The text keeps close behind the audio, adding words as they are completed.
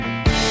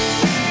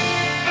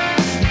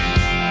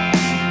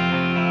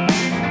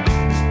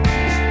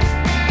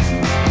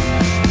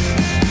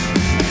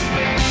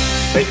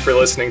for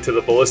listening to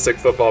the Ballistic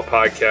Football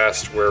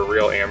Podcast, where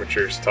real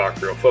amateurs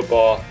talk real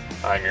football.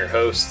 I'm your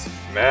host,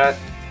 Matt,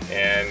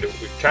 and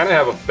we kind of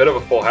have a bit of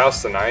a full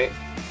house tonight.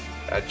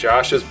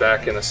 Josh is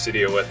back in the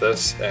studio with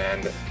us,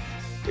 and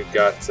we've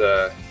got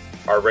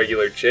our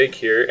regular Jake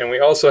here, and we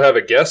also have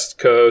a guest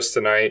co-host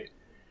tonight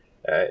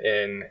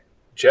in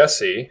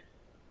Jesse.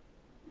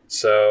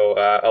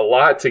 So a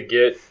lot to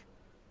get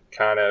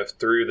kind of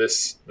through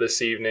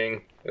this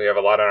evening. We have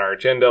a lot on our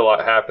agenda, a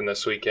lot happened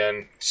this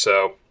weekend.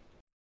 So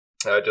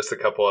just a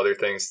couple other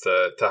things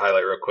to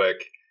highlight real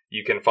quick.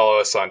 You can follow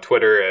us on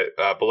Twitter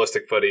at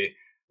Ballistic Footy.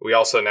 We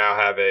also now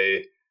have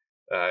a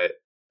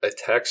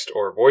text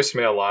or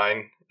voicemail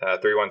line,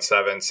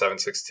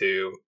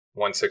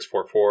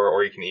 317-762-1644,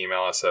 or you can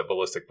email us at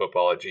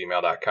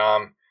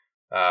ballisticfootball@gmail.com.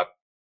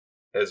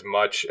 As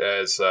much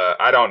as,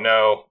 I don't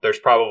know, there's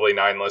probably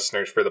 9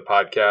 listeners for the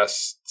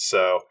podcast,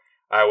 so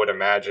I would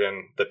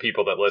imagine the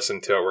people that listen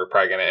to it, we're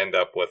probably going to end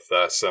up with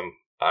some,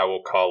 I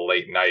will call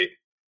late night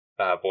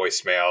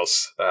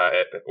voicemails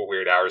at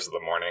weird hours of the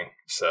morning.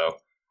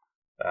 So,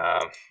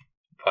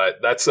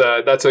 but that's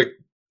a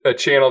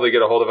channel to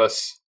get a hold of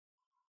us.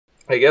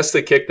 I guess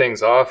to kick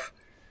things off,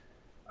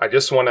 I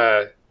just want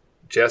to,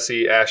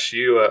 Jesse, ask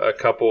you a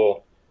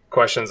couple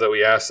questions that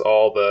we asked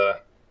all the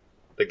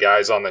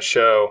guys on the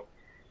show.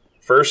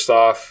 First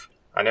off,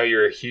 I know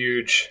you're a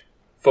huge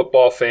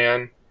football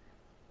fan.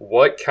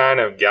 What kind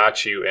of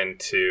got you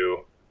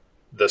into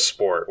the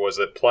sport? Was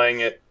it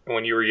playing it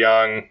when you were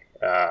young?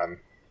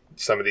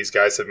 Some of these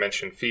guys have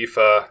mentioned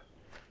FIFA.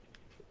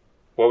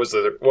 What was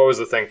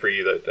the thing for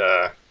you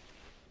that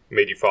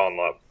made you fall in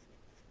love?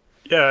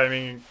 Yeah, I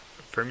mean,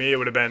 for me, it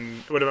would have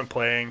been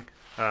playing.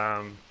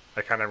 I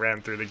kind of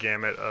ran through the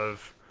gamut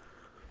of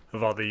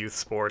all the youth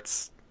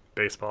sports: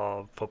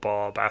 baseball,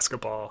 football,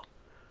 basketball,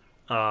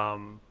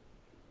 and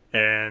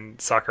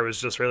soccer was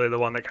just really the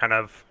one that kind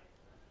of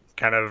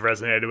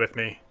resonated with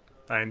me.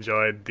 I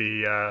enjoyed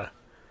the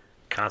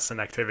constant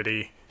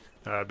activity,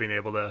 being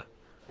able to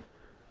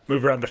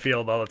move around the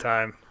field all the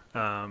time.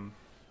 And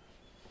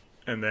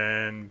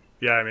then,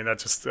 yeah, I mean,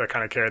 that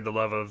kind of carried the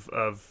love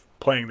of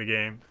playing the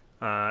game.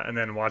 And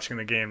then watching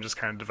the game just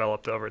kind of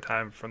developed over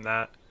time from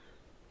that.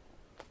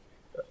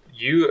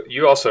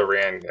 You also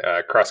ran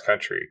cross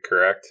country,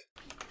 correct?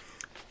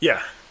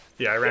 Yeah,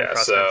 I ran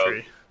cross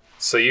country.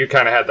 So you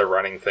kind of had the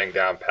running thing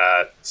down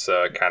pat,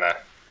 so it kind of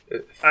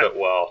fit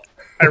well.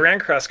 I ran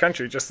cross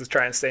country just to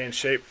try and stay in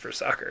shape for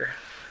soccer.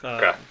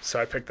 Okay.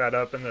 So I picked that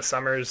up in the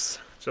summers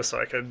just so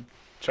I could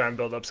try and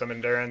build up some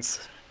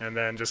endurance, and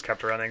then just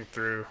kept running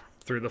through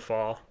the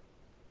fall.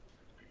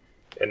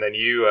 And then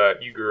you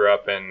grew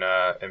up in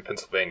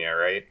Pennsylvania,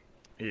 right?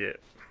 Yeah,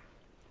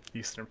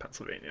 Eastern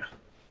Pennsylvania.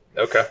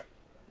 Okay.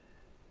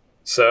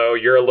 So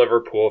you're a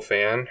Liverpool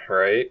fan,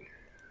 right?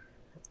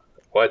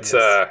 Yes.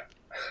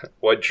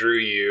 What drew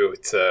you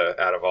to,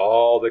 out of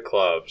all the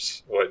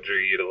clubs, what drew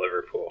you to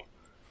Liverpool?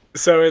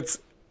 So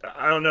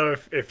I don't know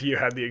if you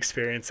had the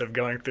experience of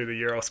going through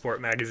the Eurosport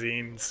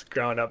magazines,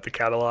 growing up, the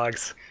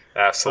catalogs.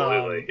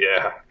 Absolutely,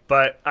 yeah.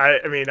 But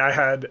I mean, I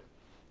had,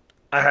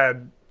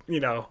 I'd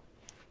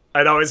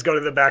always go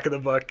to the back of the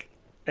book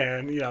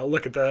and,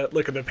 look at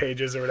the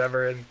pages or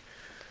whatever.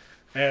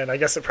 And I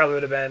guess it probably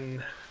would have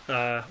been,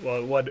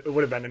 it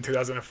would have been in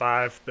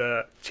 2005,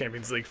 the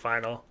Champions League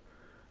final.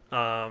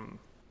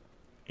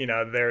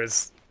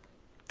 There's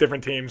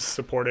different teams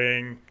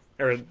supporting,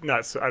 or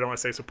not, I don't want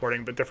to say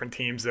supporting, but different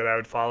teams that I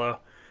would follow.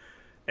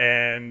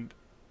 And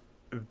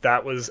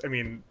that was, I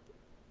mean,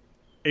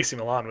 AC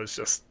Milan was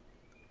just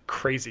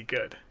crazy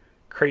good.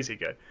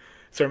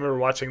 So I remember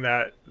watching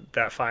that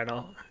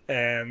final,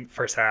 and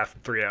first half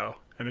 3-0,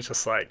 and it's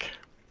just like,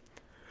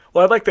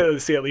 well, I'd like to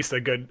see at least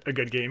a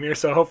good game here.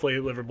 So hopefully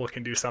Liverpool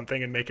can do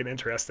something and make it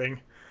interesting.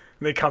 And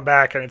they come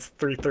back and it's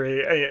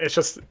 3-3. It's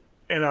just,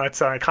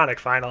 it's an iconic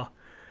final,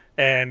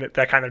 and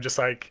that kind of just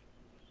like,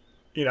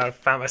 I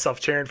found myself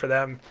cheering for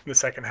them in the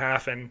second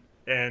half, and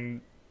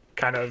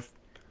kind of,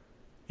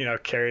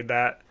 carried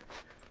that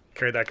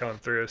going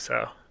through.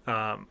 So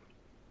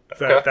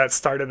that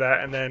started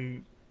that, and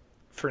then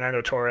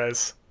Fernando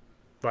Torres,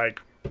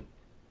 like,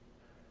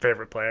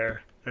 favorite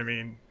player. I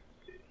mean,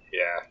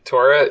 yeah,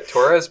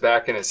 Torres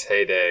back in his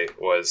heyday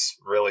was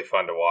really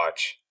fun to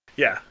watch.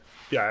 Yeah,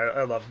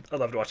 I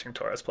loved watching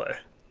Torres play.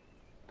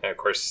 And of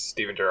course,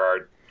 Steven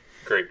Gerrard,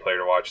 great player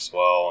to watch as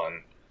well.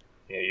 And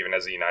even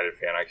as a United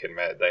fan, I can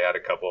admit they had a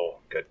couple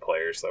good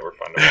players that were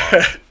fun to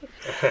watch.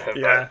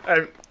 Yeah,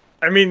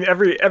 I mean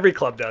every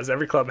club does.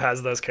 Every club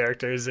has those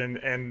characters,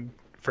 and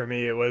for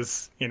me it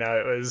was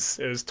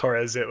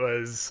Torres, it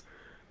was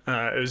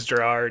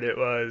Gerrard, it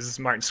was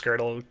Martin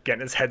Skirtle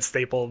getting his head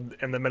stapled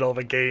in the middle of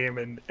a game,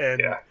 and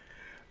yeah.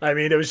 I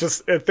mean, it was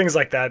just things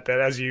like that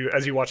as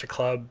you watch a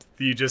club,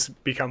 you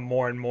just become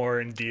more and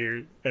more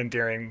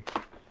endearing,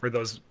 where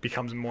those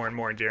becomes more and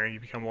more endearing. You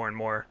become more and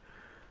more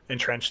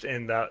entrenched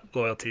in that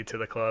loyalty to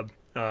the club.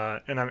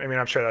 And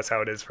I'm sure that's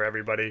how it is for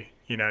everybody.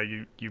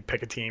 You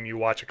pick a team, you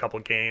watch a couple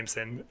games,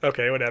 and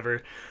okay,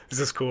 whatever, this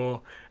is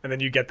cool. And then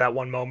you get that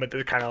one moment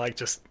that kind of like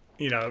just,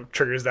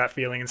 triggers that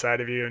feeling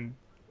inside of you, and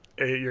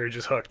you're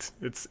just hooked.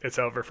 It's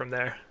over from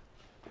there.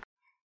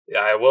 Yeah,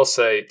 I will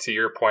say to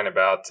your point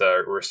about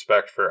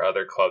respect for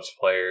other clubs'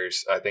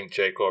 players, I think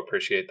Jake will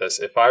appreciate this.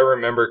 If I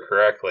remember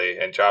correctly,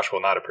 and Josh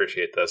will not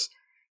appreciate this,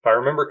 if I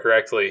remember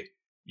correctly,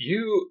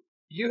 you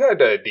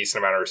had a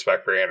decent amount of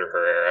respect for Andrew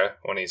Herrera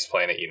when he's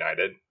playing at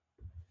United.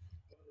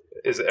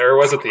 Or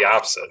was it the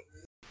opposite?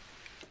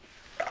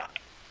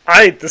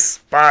 I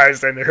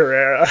despise Andrew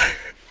Herrera.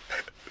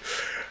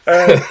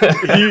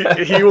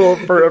 He will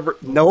forever.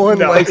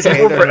 Likes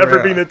he will forever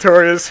Herrera. be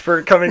notorious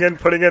for coming in,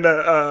 putting in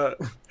a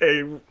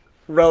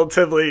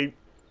relatively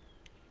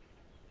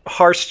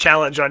harsh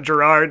challenge on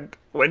Gerard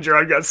when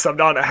Gerard got subbed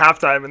on at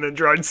halftime, and then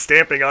Gerard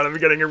stamping on him,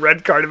 getting a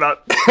red card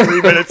about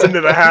 3 minutes into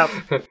the half.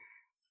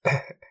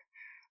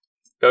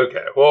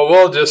 Okay, well,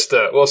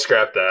 we'll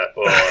scrap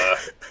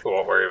that. We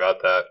won't worry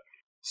about that.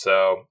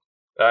 So,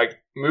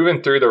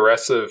 moving through the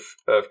rest of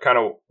kind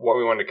of what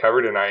we wanted to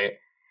cover tonight,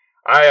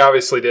 I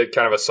obviously did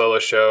kind of a solo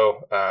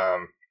show.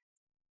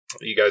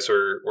 You guys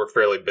were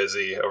fairly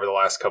busy over the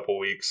last couple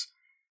weeks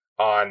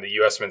on the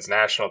U.S. men's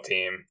national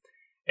team,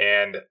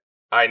 and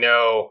I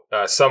know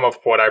some of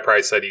what I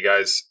probably said you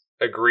guys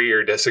agree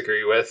or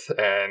disagree with,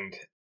 and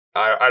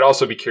I'd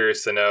also be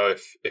curious to know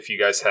if you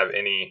guys have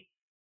any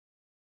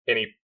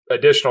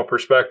additional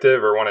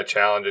perspective or want to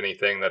challenge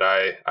anything that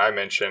I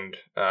mentioned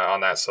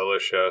on that solo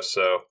show.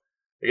 So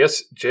I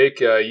guess,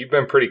 Jake, you've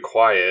been pretty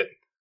quiet,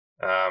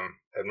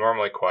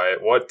 abnormally quiet.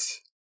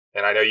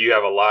 And I know you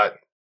have a lot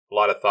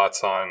of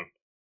thoughts on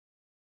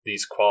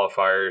these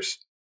qualifiers.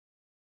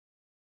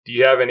 Do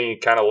you have any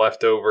kind of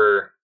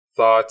leftover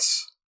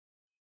thoughts?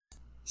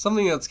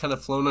 Something that's kind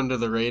of flown under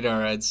the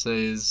radar, I'd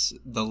say, is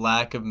the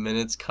lack of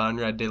minutes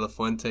Conrad De La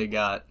Fuente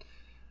got.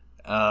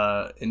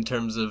 In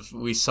terms of,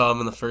 we saw him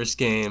in the first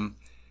game,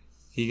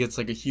 he gets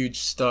like a huge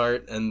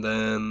start, and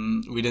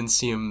then we didn't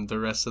see him the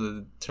rest of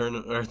the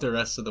the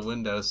rest of the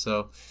window.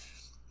 So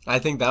I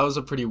think that was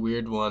a pretty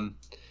weird one.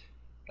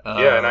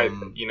 Yeah, and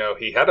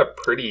he had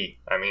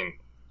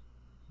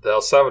the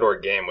El Salvador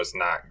game was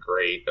not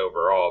great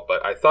overall,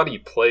 but I thought he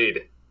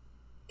played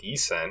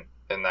decent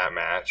in that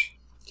match.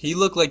 He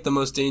looked like the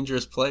most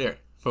dangerous player.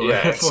 So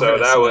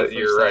that was,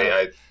 you're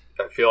right.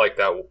 I feel like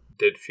that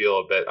did feel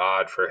a bit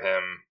odd for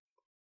him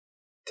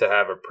to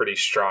have a pretty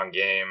strong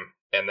game,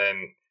 and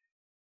then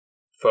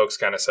folks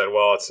kind of said,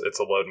 well, it's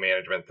a load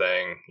management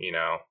thing,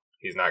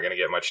 he's not going to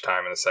get much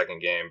time in the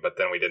second game, but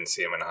then we didn't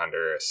see him in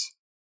Honduras.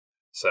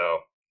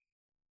 So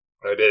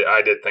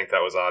I did think that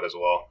was odd as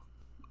well.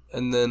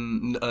 And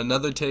then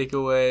another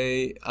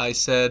takeaway, I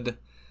said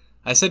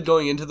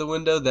going into the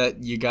window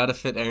that you got to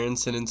fit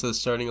Aronson into the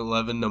starting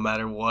 11 no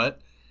matter what,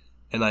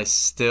 and I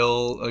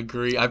still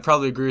agree. I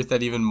probably agree with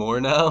that even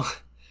more now,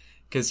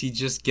 because he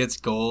just gets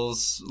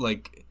goals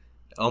like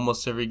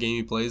almost every game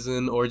he plays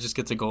in, or just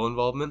gets a goal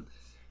involvement.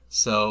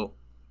 So,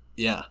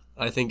 yeah,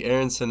 I think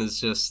Aronson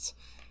is just,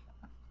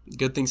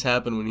 good things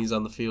happen when he's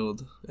on the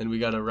field, and we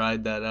got to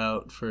ride that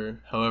out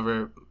for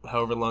however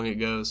long it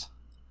goes.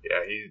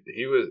 Yeah,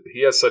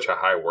 he has such a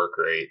high work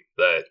rate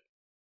that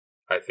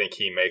I think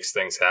he makes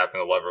things happen.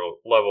 The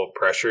level of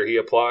pressure he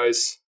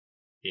applies,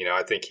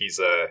 I think he's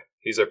a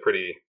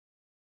pretty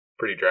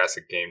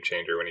drastic game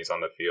changer when he's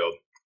on the field.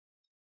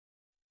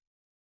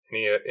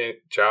 Any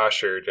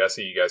Josh or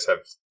Jesse, you guys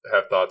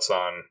have thoughts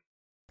on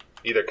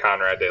either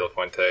Conrad De La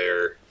Fuente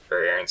or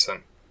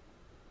Aronson?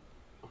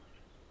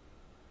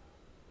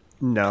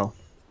 No.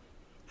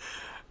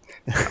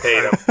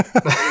 Hate him.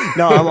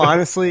 No, I'm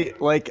honestly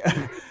like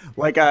you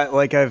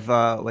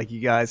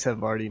guys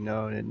have already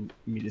known and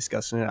me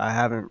discussing it. I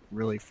haven't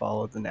really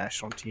followed the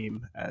national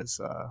team as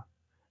a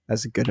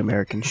good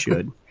American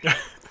should,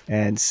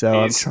 and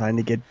so I'm trying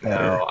to get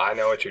better. No, I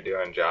know what you're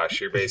doing,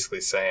 Josh. You're basically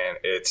saying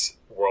it's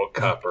World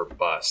Cup or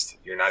bust.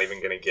 You're not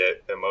even going to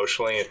get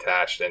emotionally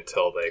attached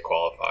until they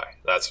qualify.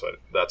 That's what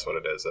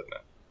it is, isn't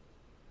it?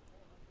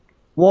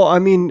 Well, I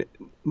mean,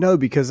 no,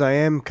 because I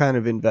am kind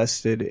of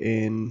invested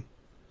in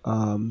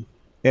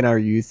our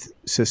youth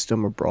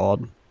system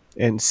abroad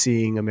and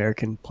seeing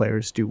American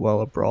players do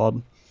well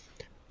abroad.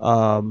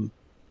 But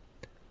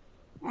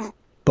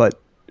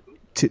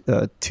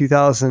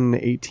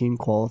 2018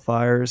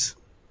 qualifiers,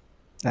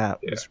 that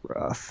was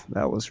rough.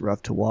 That was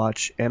rough to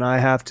watch. And I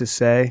have to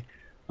say,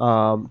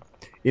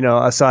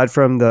 aside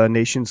from the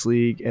Nations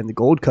League and the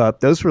Gold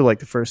Cup, those were like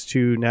the first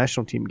two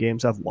national team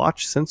games I've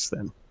watched since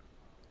then.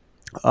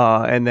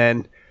 And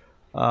then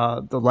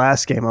the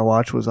last game I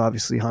watched was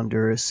obviously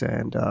Honduras,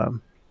 and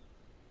a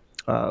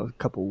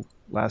couple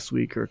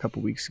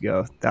weeks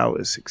ago. That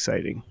was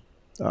exciting,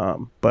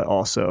 but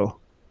also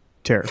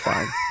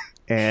terrifying.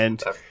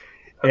 And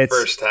the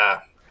first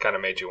half kind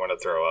of made you want to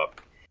throw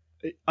up.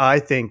 I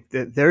think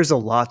that there's a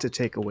lot to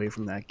take away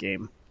from that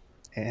game,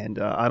 and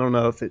I don't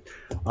know if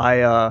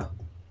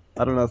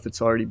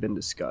it's already been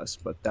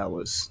discussed, but that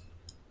was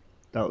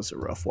a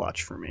rough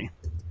watch for me,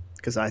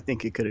 because I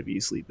think it could have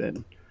easily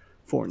been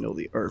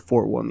 4-0 or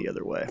 4-1 the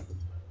other way.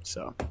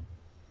 So,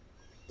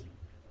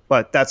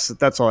 but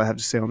that's all I have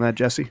to say on that,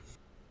 Jesse.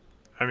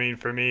 I mean,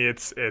 for me,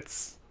 it's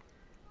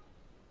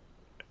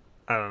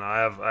I don't know.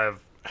 I have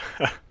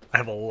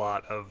have a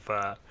lot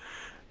of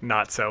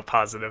not so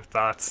positive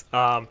thoughts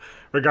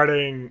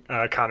regarding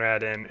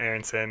Conrad and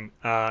Aronson.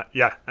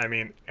 Yeah, I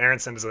mean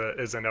Aronson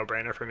is a no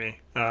brainer for me.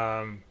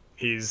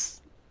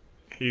 He's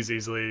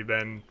easily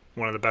been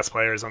one of the best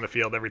players on the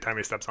field every time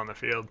he steps on the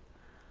field,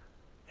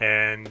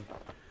 and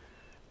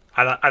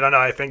I don't know.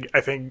 I think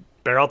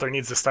Berhalter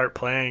needs to start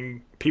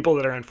playing people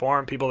that are in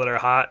form, people that are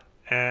hot.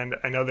 And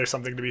I know there's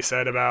something to be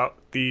said about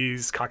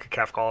these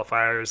CONCACAF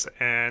qualifiers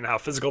and how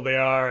physical they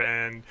are,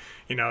 and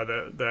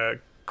the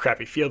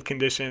crappy field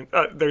condition.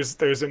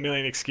 There's a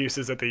million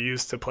excuses that they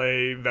use to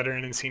play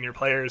veteran and senior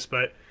players,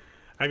 but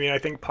I mean I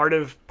think part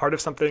of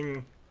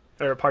something,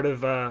 or part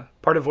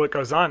of what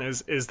goes on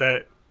is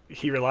that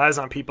he relies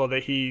on people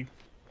that he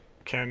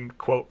can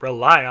quote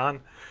rely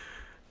on,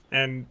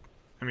 and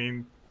I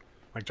mean,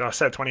 like Josh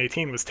said,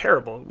 2018 was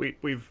terrible.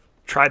 We've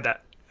tried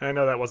that. And I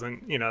know that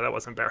wasn't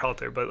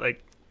Berhalter, but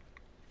like,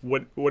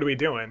 what are we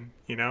doing?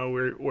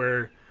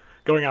 We're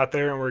going out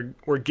there and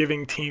we're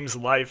giving teams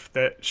life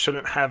that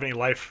shouldn't have any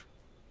life,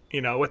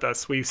 with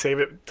us. We save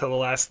it to the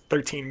last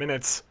 13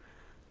 minutes,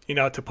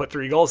 to put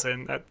 3 goals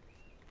in. That,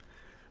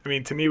 I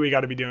mean, to me, we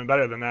got to be doing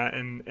better than that.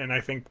 And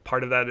I think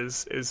part of that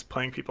is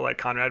playing people like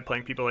Conrad,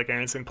 playing people like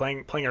Aronson,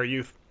 playing our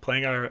youth,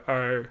 playing our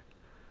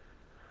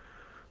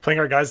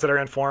guys that are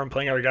in form,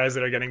 playing our guys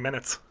that are getting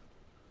minutes.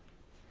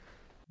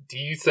 Do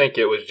you think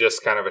it was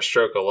just kind of a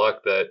stroke of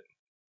luck that,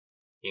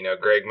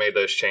 Greg made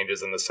those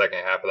changes in the second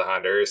half of the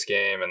Honduras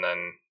game, and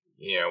then,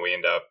 we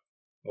end up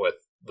with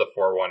the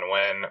 4-1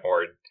 win?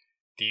 Or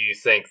do you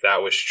think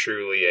that was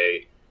truly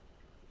a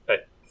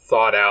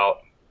thought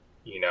out,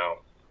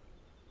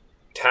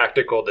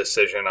 tactical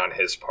decision on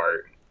his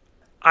part?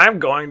 I'm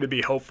going to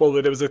be hopeful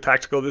that it was a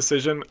tactical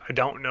decision. I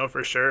don't know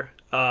for sure.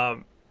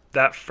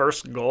 That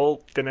first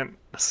goal didn't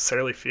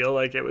necessarily feel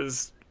like it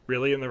was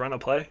really in the run of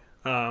play.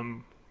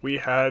 We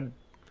had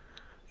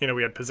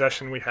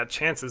possession, we had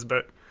chances,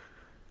 but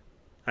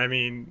I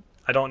mean,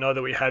 I don't know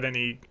that we had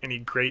any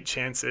great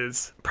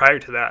chances prior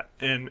to that.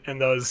 And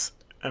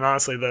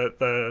honestly,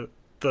 the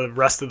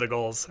rest of the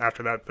goals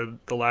after that,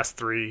 the last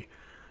 3,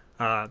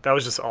 that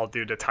was just all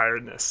due to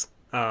tiredness.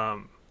 I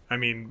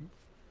mean,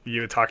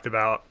 you had talked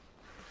about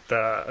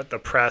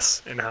the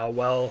press and how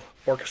well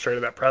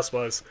orchestrated that press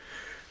was.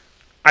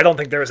 I don't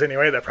think there was any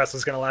way that press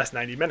was going to last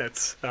 90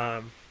 minutes.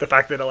 The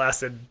fact that it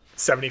lasted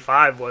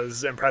 75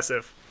 was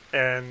impressive,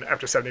 and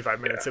after 75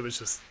 minutes, It was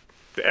just,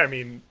 I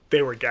mean,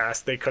 they were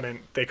gassed. They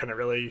couldn't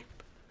really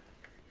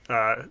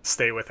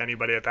stay with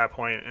anybody at that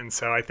point, and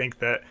so I think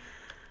that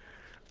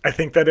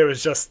it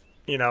was just,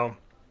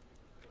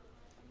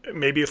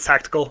 maybe it's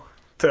tactical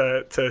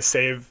to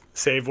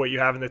save what you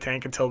have in the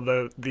tank until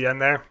the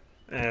end there,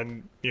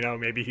 and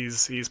maybe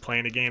he's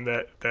playing a game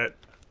that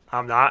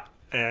I'm not,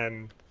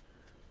 and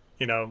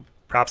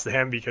props to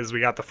him because we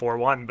got the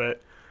 4-1,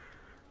 but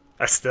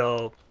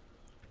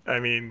I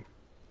mean,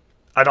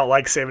 I don't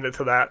like saving it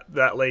to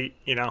that late,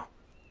 Yeah,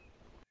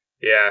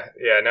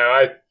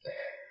 no,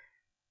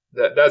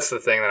 that's the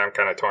thing that I'm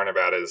kind of torn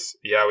about is,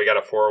 we got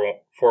a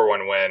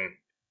 4-1 win,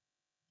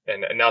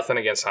 and nothing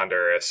against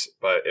Honduras,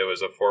 but it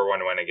was a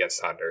 4-1 win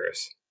against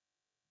Honduras.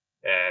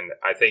 And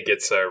I think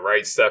it's a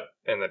right step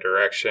in the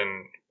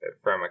direction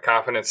from a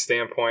confidence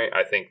standpoint.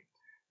 I think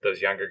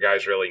those younger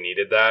guys really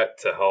needed that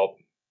to help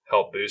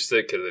boost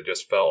it, because it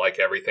just felt like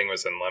everything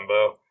was in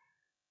limbo.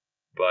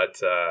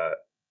 But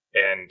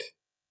and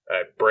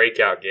a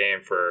breakout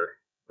game for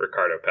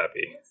Ricardo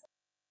Pepi.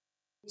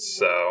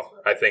 So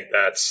I think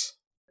that's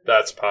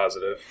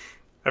positive.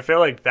 I feel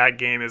like that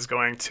game is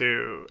going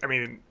to, I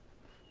mean,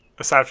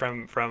 aside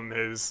from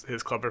his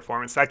club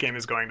performance, that game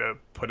is going to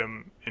put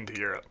him into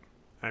Europe.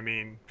 I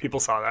mean, people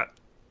saw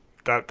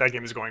that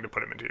game is going to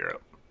put him into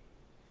Europe.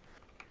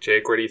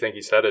 Jake, where do you think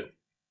he's headed?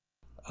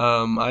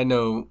 I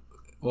know.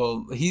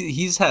 Well,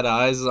 he's had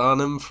eyes on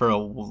him for a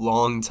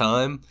long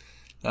time,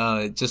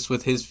 just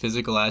with his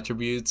physical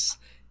attributes,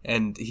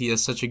 and he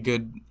has such a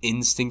good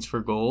instinct for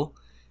goal,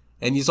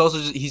 and he's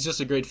just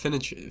a great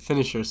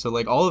finisher. So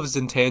like all of his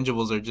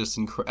intangibles are just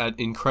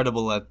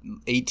incredible at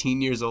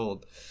 18 years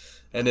old.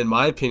 And in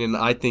my opinion,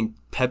 I think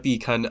Pepi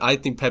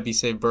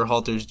saved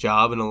Berhalter's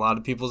job in a lot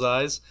of people's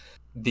eyes,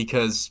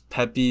 because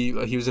he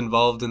was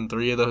involved in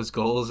 3 of those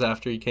goals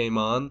after he came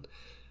on.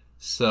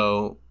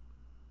 So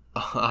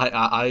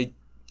I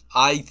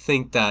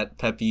think that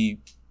Pepi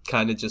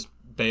kind of just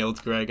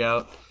bailed Greg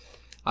out.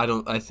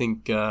 I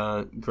think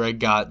Greg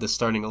got the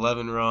starting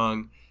 11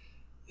 wrong,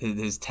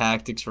 his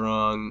tactics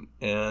wrong,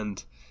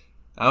 and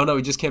I don't know,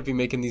 he just can't be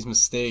making these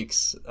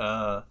mistakes.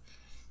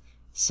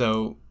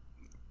 So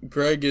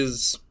Greg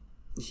is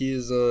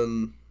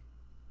on,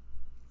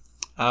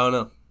 I don't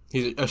know,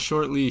 he's a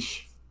short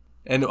leash.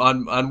 And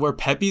on where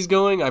Pepi's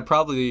going,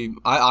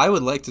 I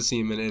would like to see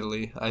him in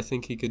Italy. I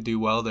think he could do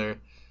well there.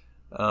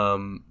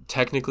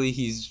 Technically,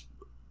 he's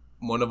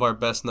one of our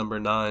best number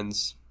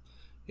 9s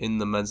in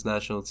the men's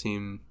national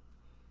team,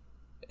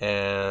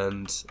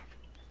 and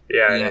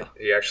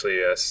he actually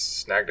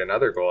snagged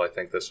another goal, I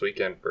think, this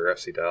weekend for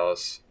FC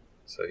Dallas.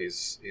 So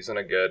he's in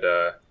a good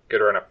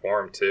run of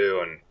form too,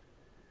 and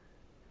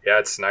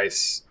it's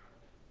nice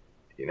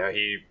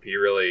he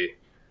really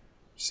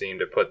seemed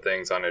to put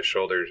things on his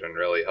shoulders and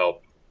really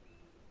help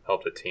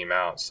the team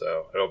out.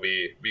 So it'll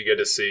be good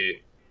to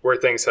see where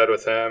things head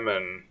with him,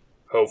 and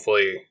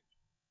hopefully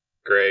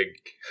Greg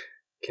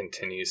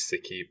continues to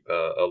keep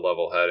a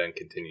level head and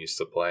continues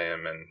to play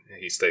him, and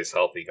he stays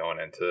healthy going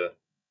into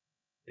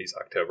these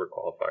October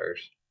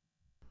qualifiers.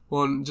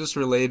 Well, and just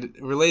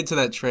related to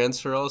that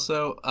transfer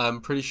also, I'm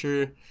pretty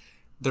sure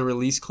the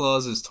release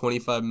clause is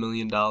 $25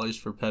 million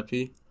for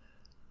Pepe.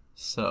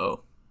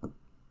 So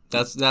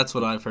that's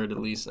what I've heard, at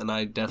least, and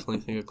I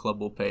definitely think a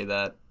club will pay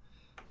that.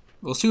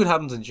 We'll see what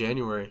happens in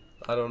January.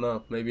 I don't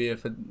know. Maybe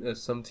if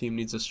some team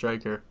needs a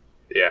striker,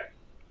 yeah,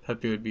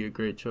 Pepe would be a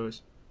great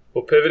choice.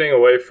 Well, pivoting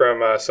away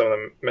from some of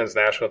the men's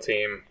national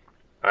team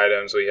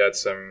items, we had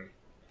some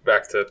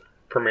back to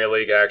Premier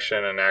League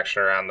action and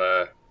action around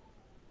the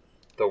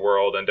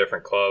world and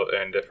different club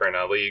and different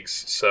leagues.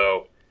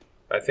 So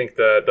I think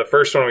the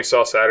first one we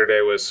saw Saturday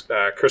was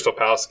Crystal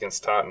Palace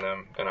against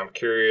Tottenham, and I'm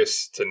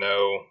curious to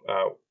know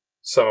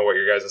some of what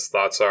your guys'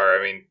 thoughts are.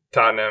 I mean,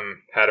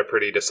 Tottenham had a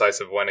pretty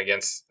decisive win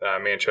against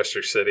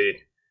Manchester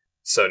City.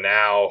 So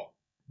now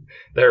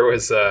there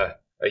was a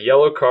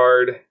yellow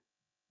card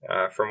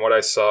from what I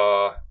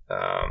saw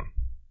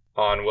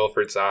on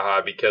Wilfried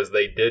Zaha because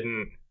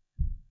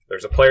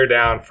there's a player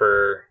down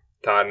for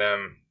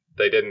Tottenham.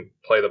 They didn't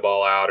play the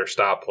ball out or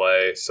stop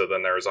play. So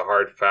then there was a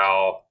hard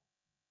foul,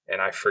 and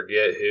I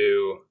forget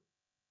who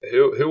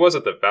was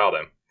it that fouled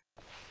him?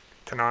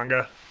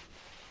 Tananga.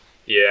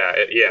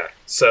 Yeah.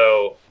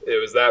 So it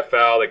was that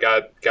foul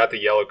that got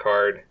the yellow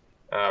card.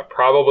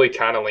 Probably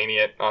kind of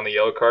lenient on the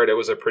yellow card. It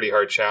was a pretty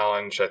hard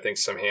challenge. I think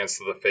some hands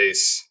to the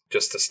face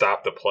just to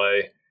stop the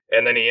play.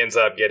 And then he ends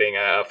up getting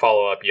a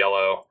follow-up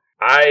yellow.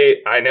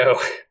 I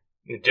know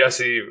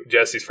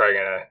Jesse's probably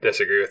going to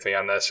disagree with me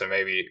on this, and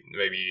maybe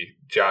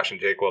Josh and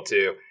Jake will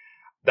too.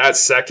 That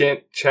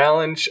second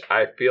challenge,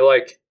 I feel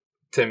like,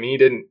 to me,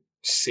 didn't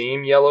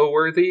seem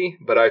yellow-worthy,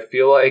 but I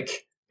feel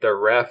like the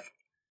ref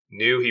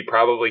knew he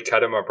probably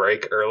cut him a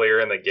break earlier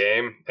in the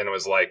game and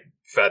was like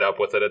fed up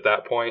with it at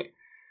that point.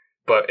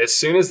 But as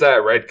soon as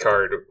that red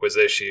card was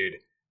issued,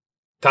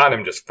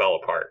 Tottenham just fell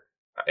apart.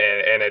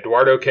 And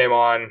Eduardo came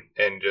on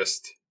and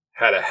just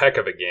had a heck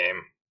of a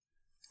game,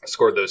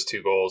 scored those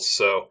 2 goals.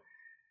 So,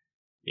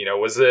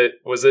 was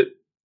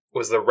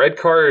the red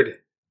card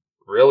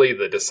really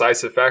the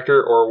decisive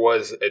factor, or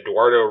was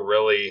Eduardo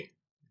really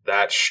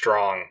that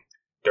strong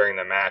during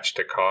the match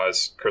to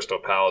cause Crystal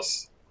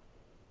Palace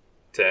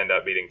to end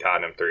up beating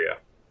Tottenham 3-0?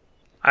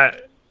 I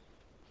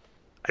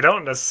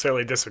don't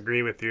necessarily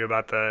disagree with you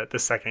about the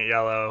second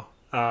yellow.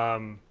 I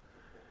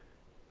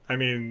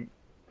mean,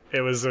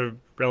 it was a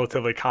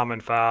relatively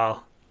common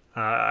foul.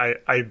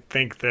 I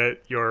think that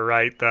you're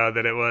right, though,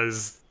 that it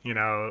was,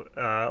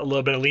 a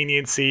little bit of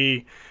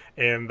leniency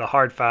in the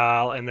hard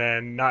foul and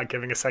then not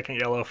giving a second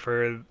yellow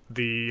for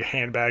the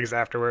handbags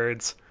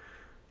afterwards.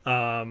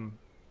 And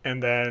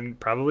then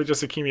probably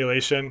just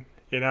accumulation,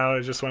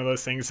 it's just one of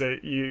those things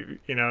that you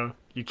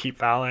keep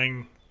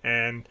fouling.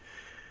 And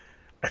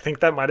I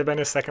think that might have been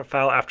his second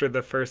foul after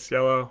the first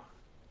yellow.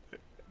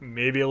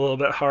 Maybe a little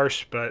bit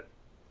harsh, but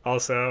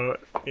also,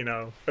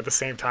 at the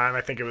same time,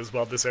 I think it was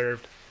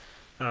well-deserved.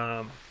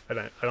 I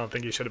don't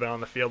think he should have been on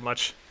the field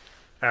much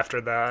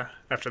after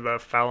the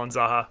foul on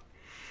Zaha.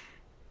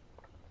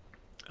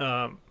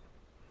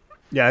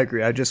 Yeah, I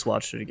agree. I just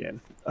watched it again.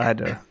 I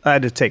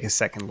had to take a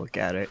second look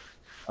at it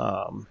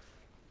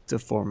to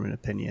form an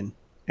opinion.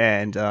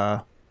 And,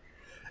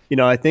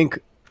 I think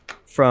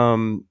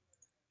from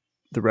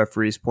the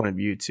referee's point of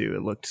view, too,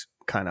 it looked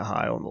kind of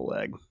high on the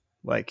leg.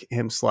 Like,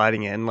 him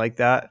sliding in like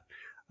that,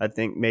 I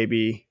think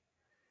maybe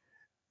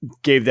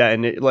gave that,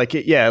 and it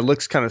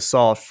looks kind of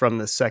soft from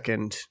the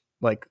second,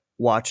 like,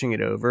 watching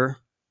it over.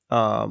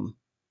 But,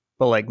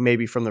 like,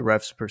 maybe from the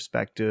ref's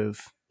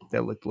perspective,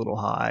 that looked a little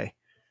high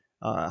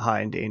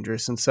and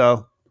dangerous. And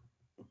so,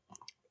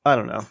 I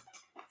don't know.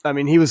 I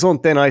mean, he was on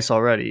thin ice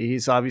already.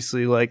 He's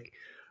obviously, like,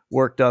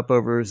 worked up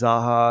over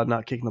Zaha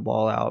not kicking the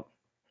ball out.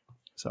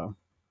 So.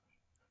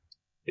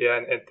 Yeah,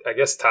 and I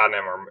guess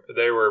Tottenham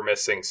they were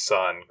missing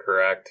Son,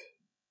 correct?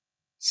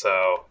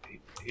 So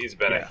he's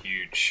been a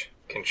huge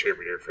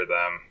contributor for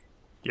them.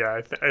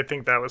 Yeah, I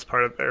think that was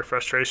part of their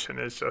frustration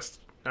is just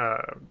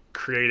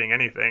creating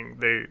anything.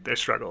 They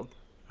struggled.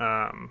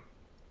 I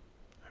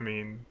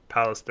mean,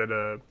 Palace did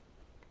a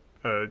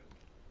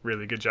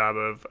really good job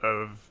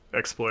of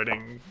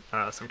exploiting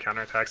some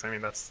counterattacks. I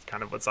mean, that's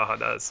kind of what Zaha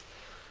does.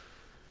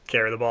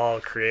 Carry the ball,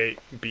 create,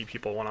 beat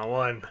people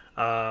one-on-one.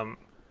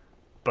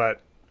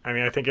 But I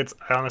mean,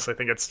 I honestly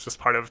think it's just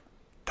part of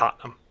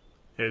Tottenham,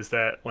 is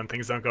that when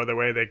things don't go their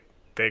way,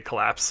 they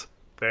collapse.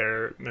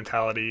 Their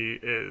mentality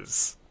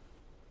is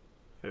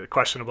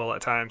questionable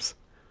at times.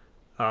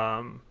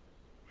 And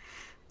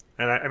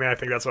I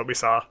think that's what we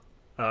saw.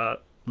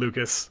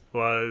 Lucas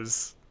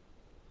was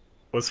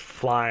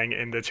flying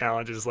into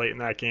challenges late in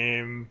that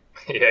game.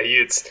 Yeah,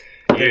 you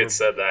had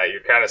said that.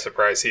 You're kind of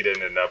surprised he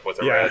didn't end up with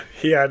a red.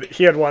 He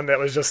had one that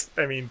was just,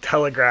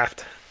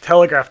 telegraphed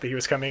that he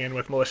was coming in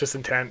with malicious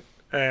intent.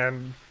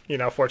 And,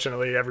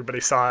 fortunately everybody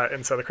saw it,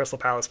 and so the Crystal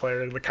Palace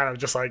player kind of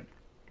just like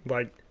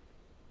I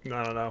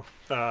don't know,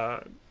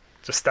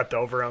 just stepped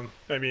over him.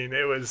 I mean,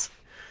 it was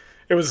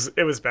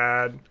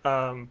bad.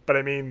 But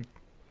I mean,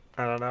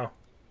 I don't know.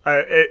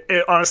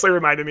 It honestly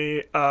reminded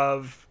me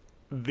of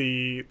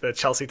the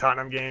Chelsea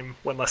Tottenham game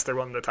when Leicester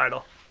won the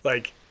title.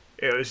 Like,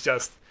 it was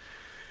just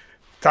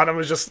Tottenham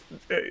was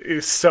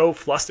so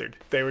flustered.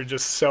 They were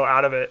just so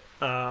out of it.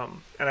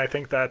 And I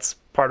think that's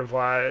part of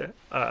why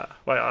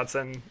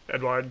Odsonne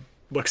Edouard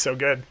looks so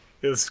good,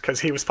 is because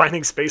he was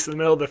finding space in the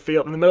middle of the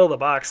field, in the middle of the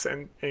box,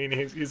 and I mean,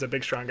 he's a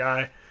big, strong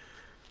guy.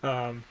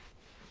 But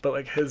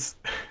like he was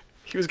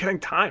getting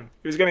time.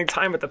 He was getting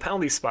time at the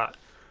penalty spot.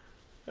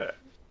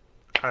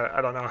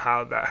 I don't know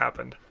how that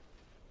happened.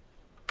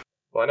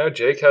 Well, I know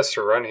Jake has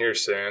to run here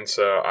soon,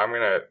 so I'm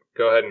going to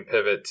go ahead and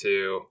pivot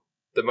to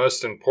the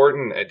most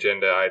important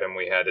agenda item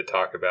we had to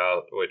talk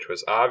about, which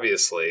was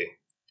obviously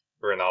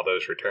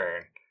Ronaldo's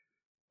return.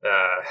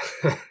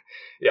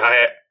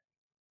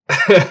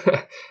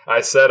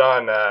 I said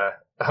on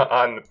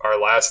our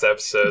last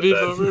episode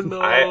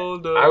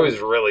that I was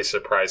really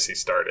surprised he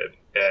started,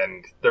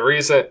 and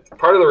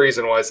part of the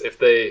reason was if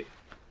they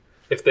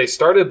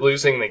started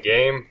losing the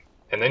game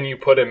and then you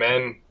put him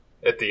in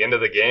at the end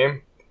of the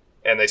game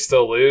and they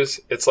still lose,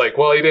 it's like,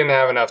 well, he didn't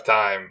have enough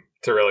time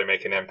to really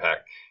make an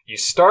impact. You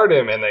start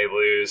him and they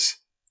lose,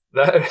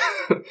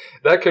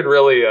 that could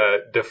really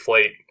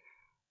deflate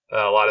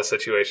a lot of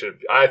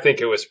situations. I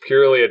think it was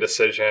purely a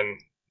decision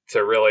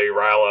to really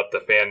rile up the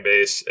fan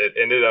base. It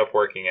ended up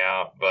working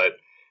out, but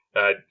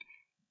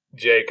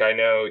Jake, I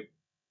know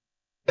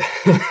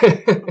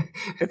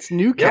it's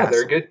Newcastle. Yeah,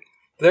 they're good.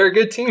 They're a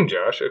good team,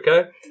 Josh.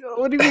 Okay.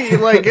 What do you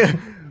mean, like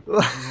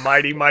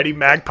mighty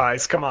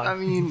Magpies? Come on. I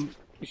mean,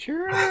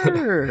 sure.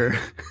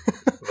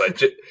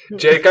 But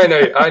Jake,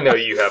 I know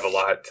you have a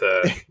lot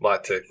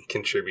to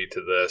contribute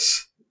to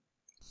this.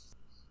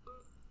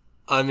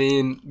 I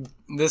mean,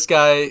 this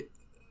guy,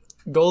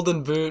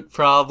 Golden Boot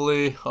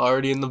probably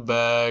already in the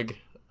bag.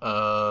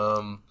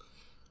 I'm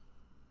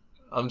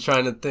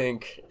trying to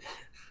think.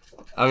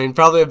 I mean,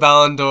 probably a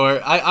Ballon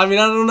d'Or. I mean,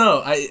 I don't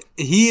know.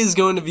 He is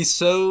going to be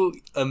so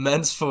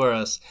immense for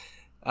us.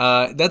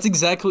 That's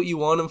exactly what you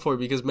want him for,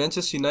 because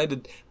Manchester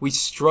United, we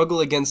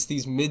struggle against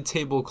these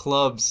mid-table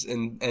clubs,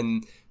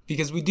 and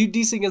because we do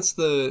decent against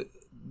the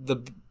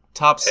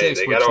top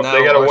six, which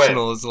now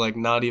Arsenal win. Is like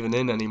not even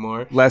in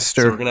anymore.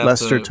 Leicester, so we're gonna have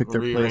Leicester to took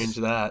their rearrange place.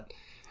 That.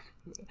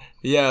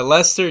 Yeah,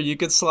 Leicester, you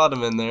could slot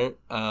him in there.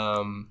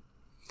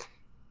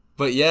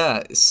 But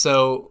yeah,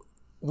 so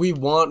we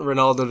want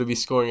Ronaldo to be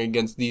scoring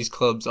against these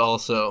clubs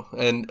also,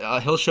 and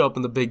he'll show up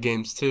in the big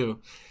games too.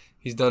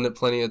 He's done it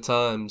plenty of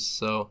times,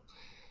 so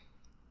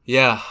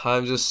yeah,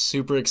 I'm just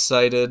super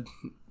excited.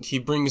 He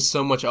brings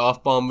so much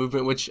off-ball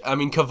movement, which, I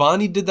mean,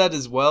 Cavani did that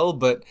as well,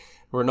 but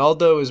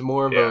Ronaldo is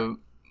more of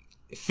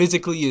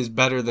physically is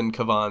better than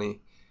Cavani,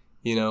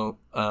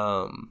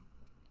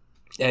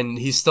 and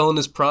he's still in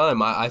his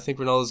prime. I think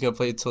Ronaldo's going to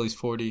play until he's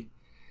 40.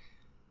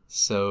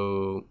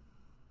 So,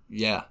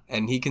 yeah,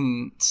 and he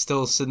can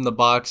still sit in the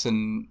box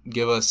and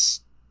give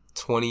us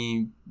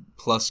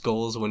 20-plus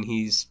goals when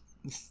he's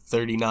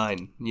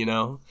 39,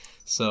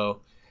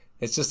 So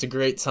it's just a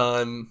great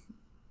time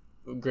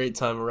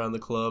around the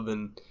club,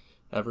 and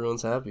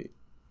everyone's happy.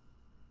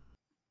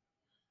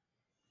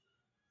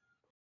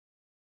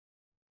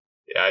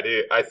 Yeah, I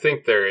do. I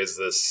think there is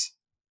this,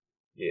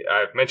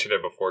 I've mentioned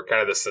it before,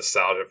 kind of this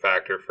nostalgia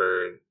factor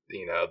for,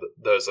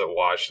 those that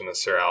watched in the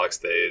Sir Alex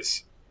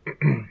days,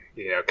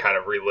 kind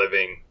of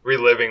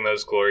reliving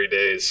those glory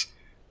days.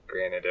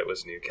 Granted, it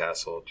was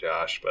Newcastle,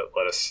 Josh, but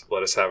let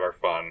us have our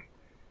fun.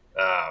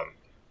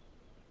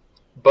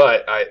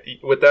 But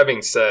with that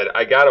being said,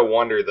 I gotta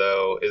wonder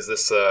though, is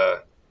this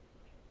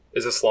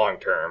long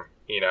term,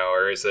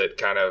 or is it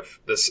kind of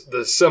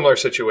the similar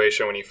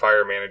situation when you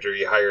fire a manager,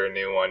 you hire a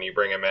new one, you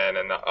bring him in,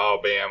 and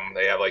bam,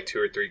 they have like 2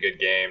 or 3 good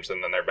games,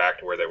 and then they're back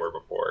to where they were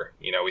before.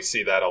 We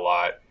see that a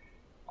lot.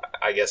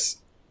 I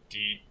guess, do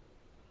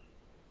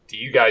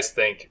you guys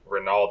think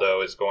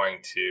Ronaldo is going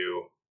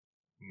to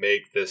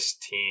make this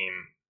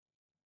team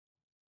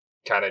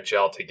kind of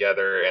gel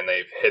together and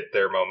they've hit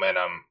their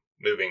momentum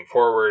moving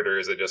forward, or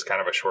is it just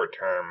kind of a short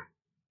term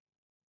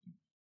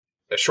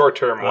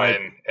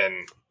win,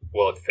 and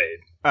will it fade?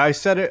 I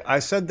said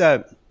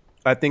that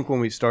I think when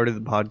we started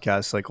the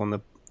podcast, like on the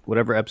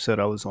whatever episode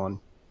I was on,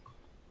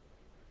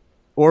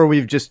 or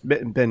we've just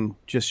been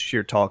just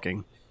sheer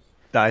talking,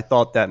 that I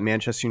thought that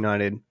Manchester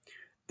United,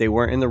 they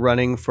weren't in the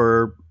running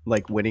for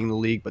like winning the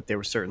league, but they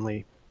were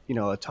certainly,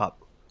 a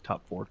top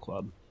 4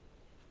 club,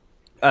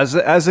 as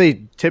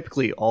they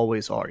typically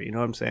always are. You know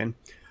what I'm saying?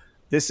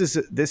 This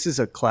is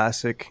a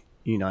classic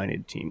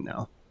United team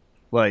now,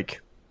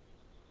 like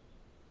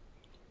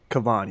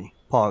Cavani,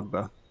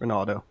 Pogba,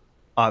 Ronaldo,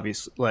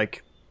 obviously,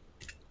 like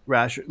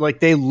Rashford. Like,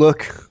 they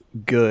look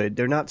good.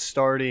 They're not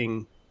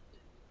starting.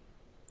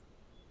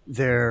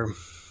 I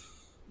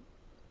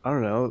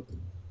don't know.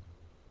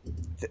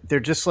 They're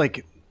just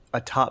like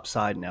a top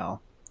side now,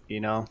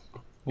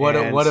 What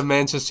a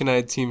Manchester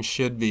United team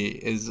should be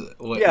is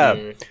what.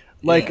 Yeah,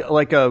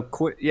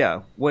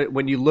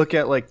 When you look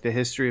at like the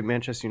history of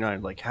Manchester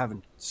United, like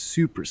having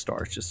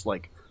superstars, just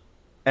like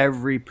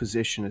every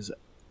position is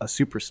a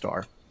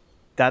superstar.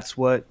 That's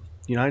what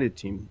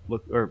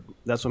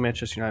that's what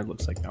Manchester United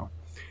looks like now.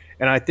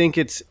 And I think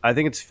it's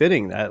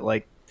fitting that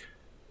like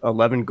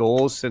 11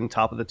 goals sitting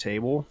top of the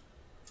table.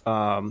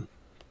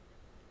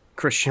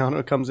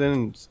 Cristiano comes in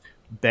and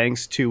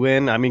bangs 2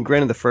 in. I mean,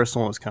 granted, the first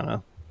one was kind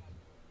of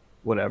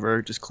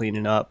whatever, just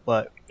cleaning up,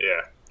 but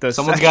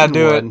someone's got to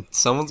do it.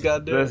 Someone's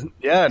got to do it.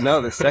 Yeah,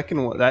 no, the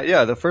second one,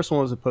 the first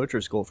one was a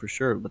poacher's goal for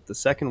sure, but the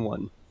second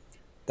one,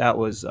 that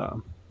was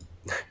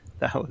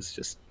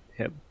just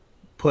him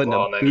putting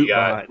a boot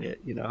behind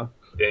it, you know.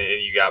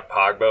 And you got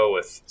Pogba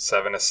with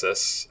 7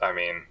 assists. I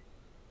mean,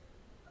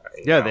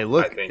 they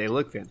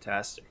look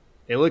fantastic.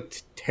 They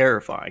looked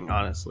terrifying,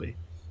 honestly.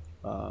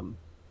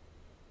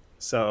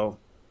 So,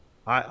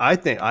 I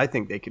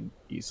think they could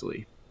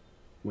easily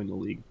win the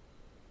league.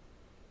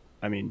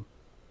 I mean,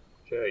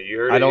 okay, you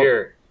heard it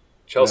here,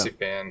 Chelsea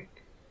fan.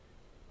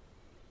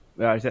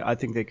 Yeah, I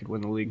think they could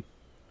win the league.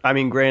 I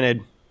mean,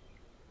 granted,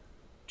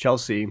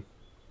 Chelsea,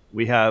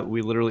 we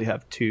literally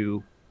have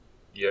 2.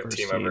 You have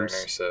Timo Werner,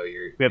 so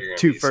we have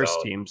 2 first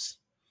teams.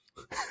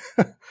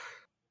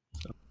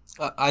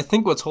 I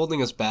think what's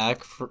holding us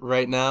back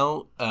right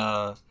now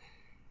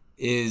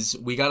is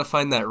we got to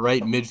find that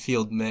right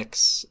midfield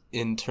mix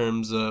in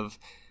terms of,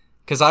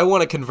 because I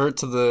want to convert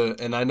to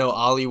and I know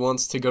Ali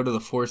wants to go to the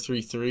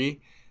 4-3-3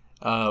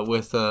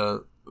 with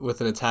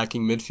an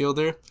attacking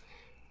midfielder,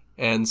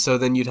 and so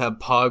then you'd have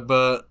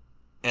Pogba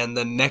and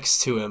then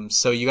next to him.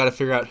 So you got to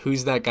figure out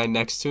who's that guy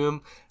next to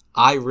him.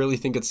 I really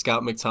think it's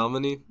Scott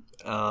McTominay,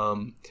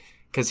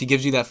 because he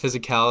gives you that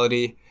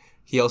physicality.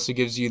 He also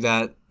gives you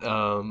that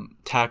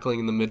tackling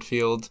in the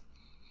midfield,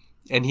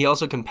 and he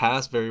also can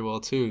pass very well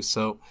too.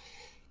 So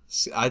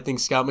I think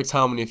Scott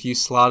McTominay, if you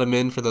slot him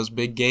in for those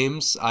big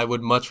games, I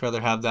would much rather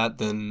have that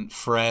than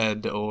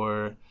Fred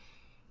or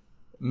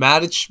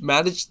Matic.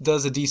 Matic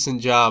does a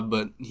decent job,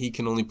 but he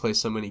can only play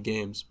so many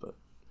games. But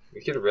we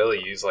could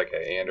really use like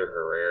an Ander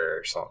Herrera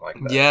or something like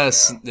that.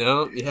 Yes,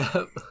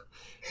 yeah.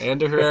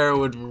 Ander Herrera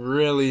would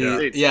really,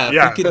 if we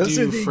could those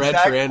do are the Fred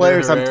exact for Ander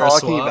players Herrera I'm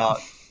talking swap. about.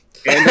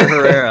 Ander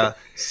Herrera,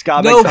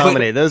 Scott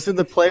McTominay. Those are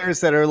the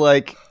players that are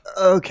like,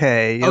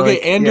 okay.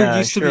 Ander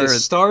used to be a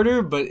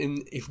starter, but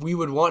if we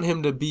would want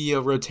him to be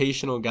a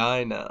rotational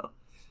guy now,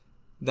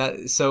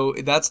 that's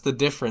the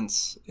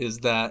difference, is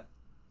that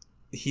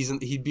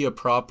he'd be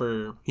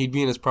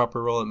in his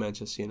proper role at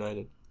Manchester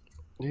United.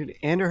 Dude,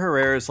 Ander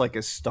Herrera is like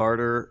a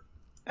starter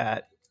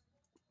at,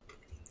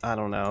 I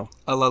don't know,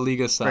 a La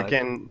Liga side.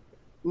 Freaking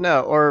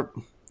no, or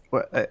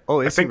what? I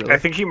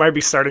think he might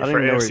be starting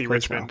for AFC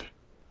Richmond. Now.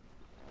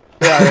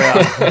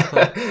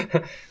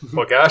 Yeah.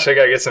 Well, gosh, I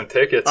gotta get some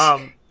tickets.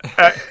 I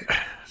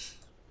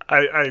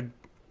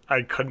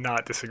could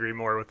not disagree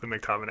more with the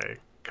McTominay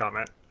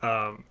comment.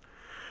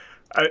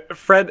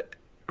 Fred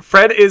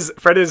is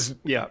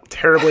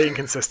terribly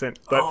inconsistent,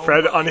 but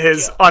Fred on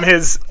his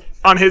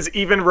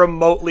even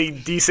remotely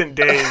decent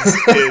days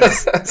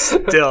is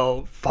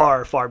still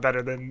far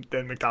better than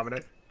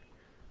McTominay.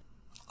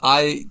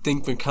 I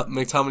think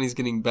McTominay's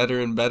getting better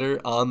and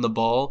better on the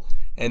ball,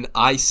 and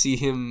I see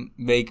him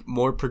make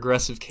more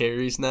progressive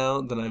carries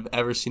now than I've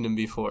ever seen him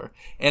before.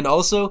 And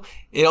also,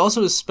 it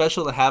also is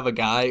special to have a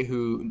guy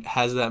who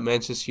has that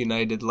Manchester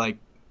United, like,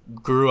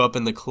 grew up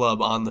in the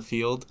club on the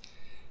field.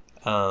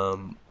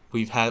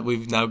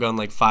 We've now gone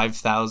like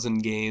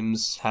 5,000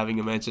 games having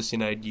a Manchester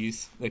United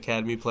Youth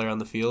Academy player on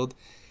the field,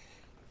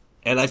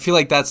 and I feel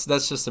like that's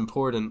just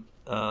important,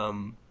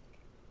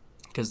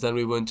 because then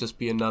we wouldn't just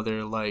be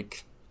another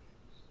like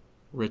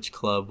rich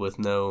club with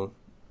no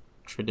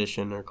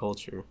tradition or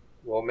culture.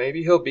 Well,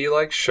 maybe he'll be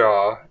like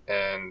Shaw,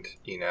 and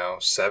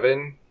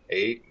 7,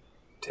 8,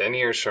 10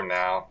 years from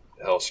now,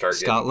 he'll start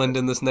Scotland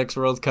in this next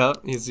World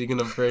Cup. Is he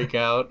gonna break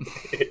out?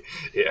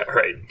 Yeah,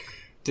 right.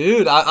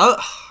 Dude, I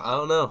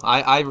don't know.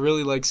 I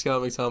really like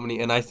Scott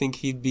McTominay, and I think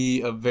he'd be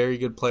a very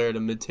good player at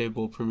a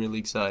mid-table Premier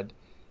League side.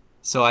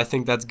 So I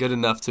think that's good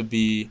enough to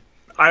be.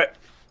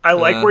 I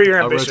like where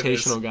your ambition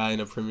is. A rotational guy in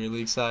a Premier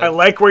League side. I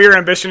like where your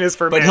ambition is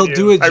for but Man he'll U.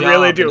 do a job. I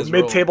really do. In his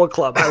Mid-table role.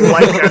 club. I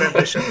like that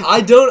ambition.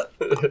 I don't.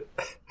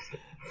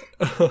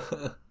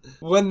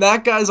 When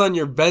that guy's on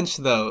your bench,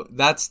 though,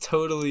 that's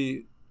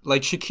totally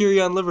like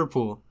Shaqiri on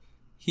Liverpool.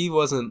 He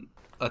wasn't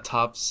a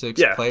top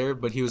 6 player,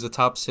 but he was a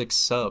top 6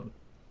 sub.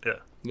 Yeah.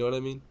 You know what I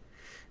mean?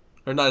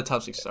 Or not a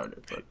top 6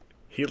 starter, but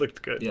he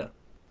looked good. Yeah.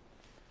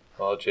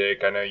 Well,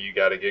 Jake, I know you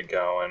got to get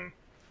going.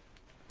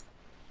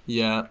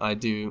 Yeah, I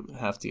do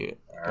have to get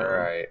going. All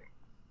right.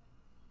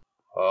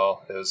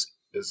 Well, it was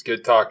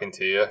good talking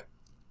to you.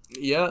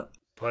 Yeah.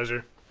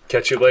 Pleasure.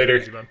 Catch you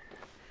later.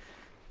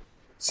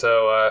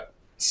 So,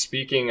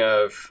 speaking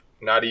of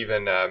not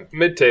even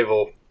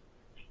mid-table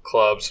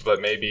clubs, but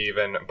maybe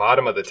even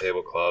bottom of the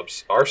table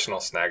clubs,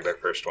 Arsenal snagged their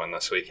first win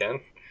this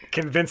weekend.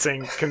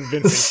 Convincing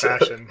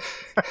fashion.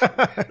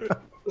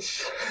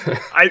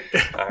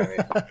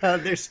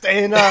 They're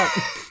staying up.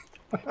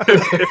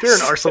 if you're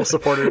an Arsenal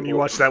supporter and you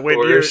watch that win,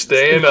 We're you're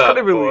staying up,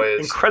 boys.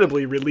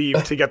 incredibly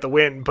relieved to get the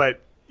win,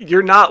 but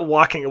you're not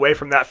walking away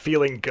from that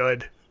feeling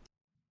good.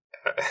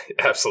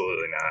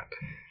 Absolutely not.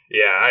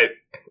 Yeah,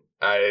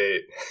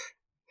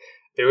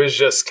 it was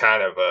just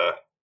kind of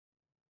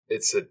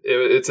it's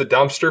a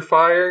dumpster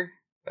fire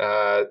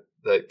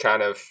that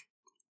kind of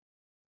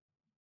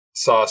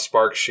saw a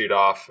spark shoot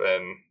off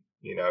and,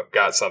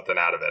 got something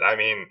out of it. I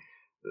mean,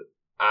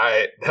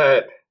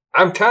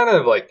 I'm kind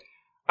of like,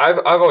 I've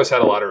always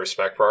had a lot of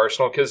respect for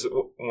Arsenal because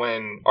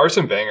when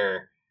Arsene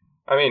Wenger,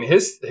 I mean,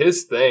 his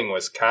thing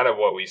was kind of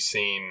what we've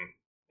seen.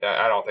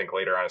 I don't think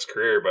later on in his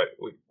career, but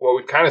what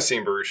we've kind of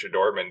seen Borussia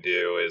Dortmund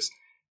do is,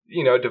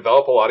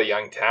 develop a lot of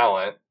young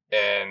talent,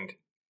 and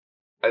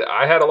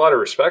I had a lot of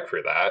respect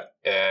for that.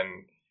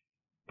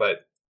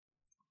 But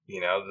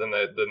then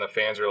the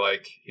fans are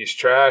like, he's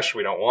trash,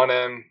 we don't want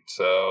him,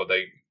 so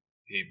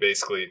he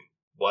basically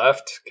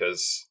left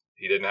because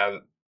he didn't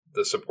have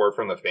the support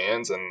from the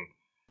fans. And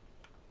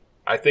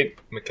I think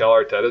Mikel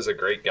Arteta is a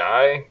great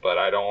guy, but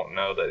I don't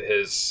know that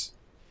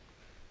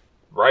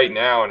right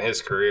now in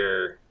his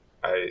career,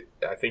 I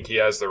think he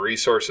has the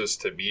resources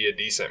to be a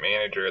decent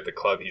manager at the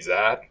club he's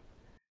at.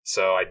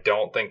 So I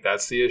don't think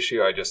that's the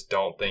issue. I just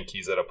don't think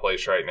he's at a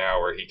place right now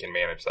where he can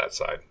manage that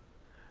side.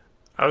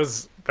 That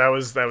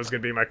was going to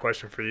be my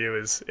question for you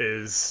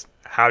is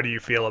how do you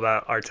feel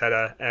about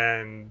Arteta?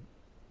 And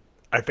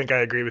I think I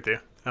agree with you.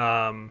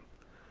 I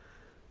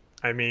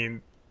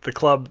mean, the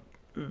club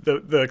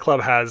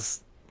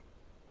has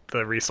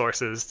the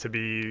resources to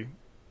be,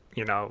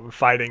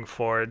 fighting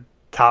for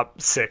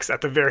top 6 at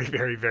the very,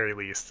 very, very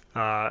least.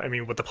 I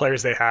mean, with the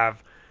players they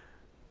have,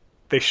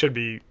 they should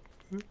be,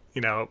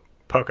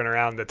 poking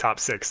around the top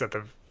 6 at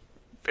the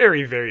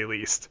very, very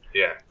least.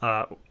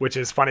 Yeah. Which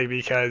is funny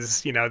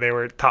because, they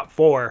were top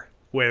 4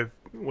 with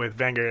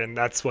Wenger, and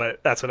that's what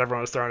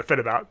everyone was throwing a fit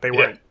about. They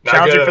weren't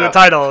challenging for the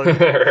title.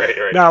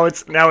 Right. Now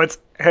it's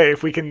hey,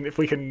 if we can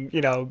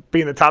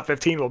be in the top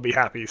 15, we'll be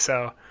happy.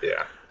 So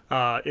yeah.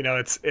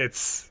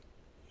 It's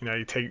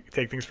you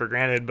take things for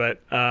granted,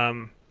 but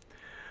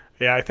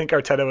yeah, I think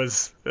Arteta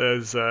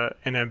was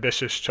an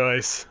ambitious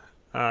choice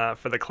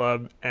for the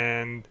club,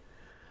 and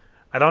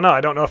I don't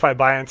know if I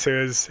buy into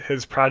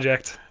his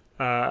project.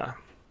 I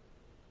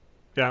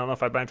don't know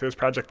if I buy into his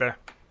project there.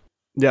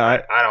 Yeah,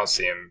 I don't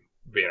see him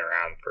being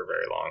around for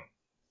very long.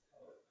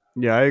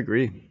 Yeah, I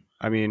agree.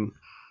 I mean,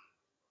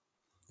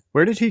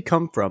 where did he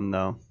come from,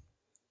 though?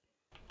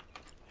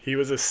 He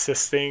was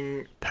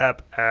assisting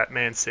Pep at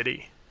Man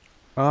City.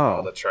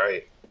 Oh, that's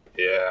right.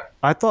 Yeah.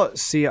 I thought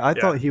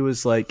he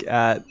was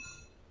at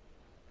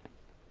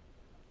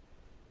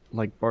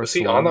Barcelona. Was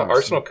he on the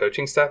Arsenal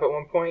coaching staff at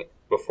one point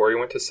before he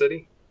went to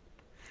City?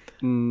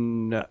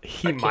 No,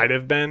 he might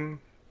have been,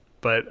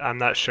 but I'm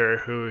not sure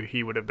who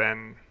he would have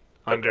been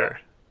under.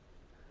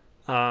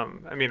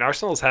 I mean,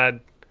 Arsenal's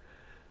had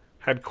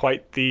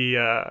quite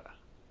the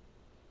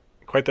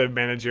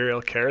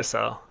managerial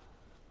carousel.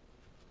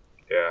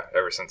 Yeah,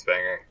 ever since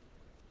Wenger.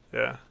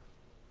 Yeah.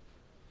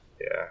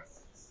 Yeah.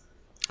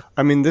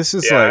 I mean, this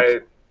is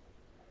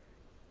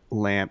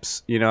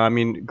Lamps. I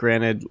mean,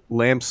 granted,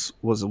 Lamps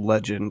was a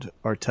legend.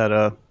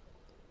 Arteta,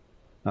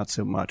 not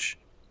so much.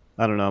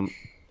 I don't know.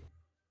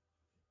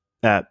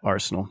 At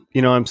Arsenal.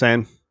 You know what I'm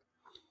saying?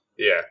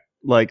 Yeah.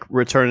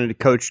 Returning to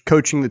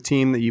coaching the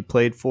team that you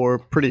played for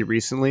pretty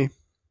recently.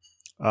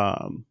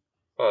 Well,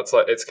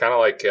 it's kind of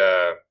like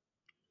it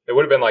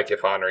would have been like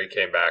if Henry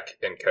came back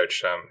and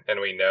coached them, and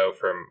we know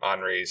from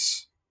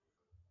Henry's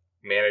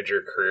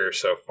manager career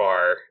so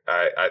far,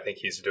 I think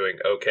he's doing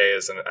okay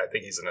I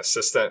think he's an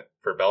assistant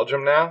for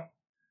Belgium now,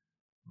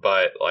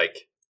 but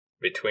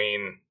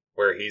between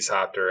where he's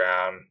hopped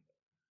around,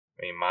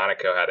 I mean,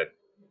 Monaco had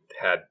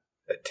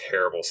a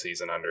terrible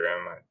season under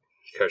him.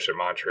 He coached at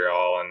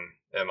Montreal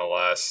and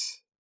MLS,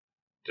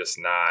 just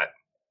not.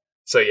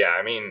 So yeah,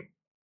 I mean,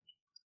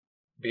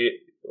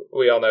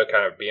 we all know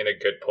kind of being a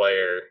good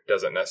player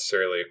doesn't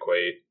necessarily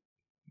equate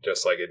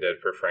just like it did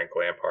for Frank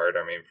Lampard.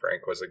 I mean,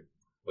 Frank was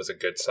a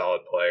good,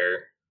 solid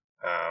player.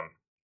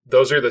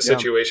 Those are the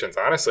situations,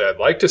 honestly, I'd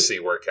like to see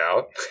work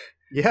out.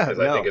 Yeah, because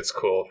I think it's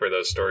cool for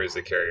those stories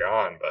to carry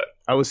on. But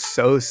I was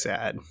so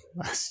sad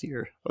last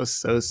year. I was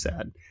so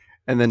sad.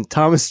 And then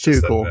Thomas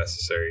Tuchel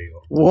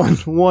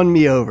won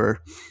me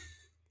over.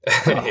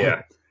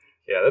 Yeah,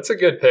 that's a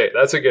good pick.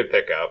 That's a good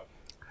pickup.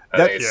 I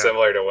think it's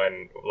similar to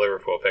when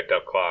Liverpool picked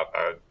up Klopp.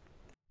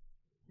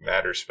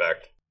 Mad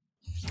respect.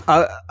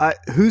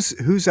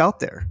 Who's out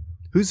there?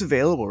 Who's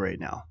available right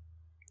now?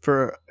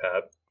 For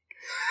Pep.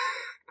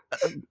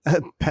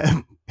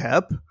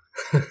 Pep?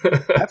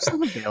 Pep's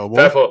not available.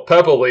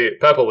 Pep will leave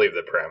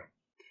the Prem.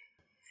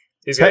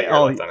 He's got a year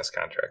left on his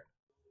contract.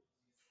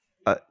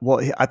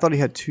 Well, I thought he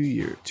had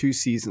 2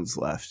 seasons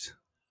left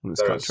on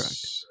his contract.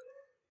 Is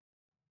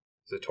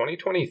it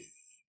 2020?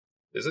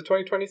 Is it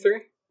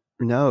 2023?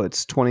 No,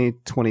 it's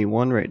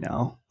 2021 right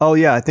now. Oh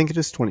yeah, I think it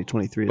is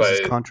 2023 is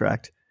his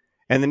contract.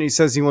 And then he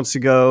says he wants to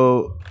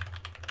go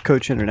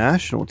coach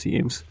international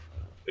teams.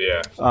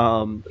 Yeah.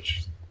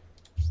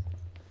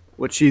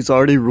 which he's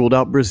already ruled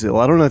out Brazil.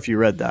 I don't know if you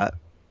read that,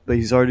 but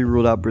he's already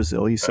ruled out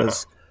Brazil. He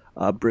says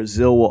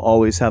Brazil will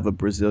always have a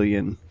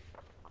Brazilian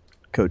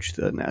coach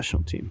the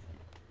national team.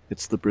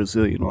 It's the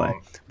Brazilian way.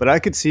 But I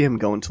could see him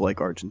going to like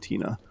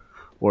Argentina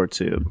or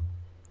to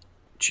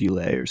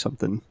Chile or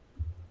something.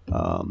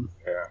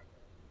 Yeah.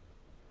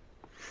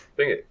 I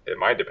think it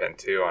might depend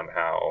too on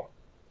how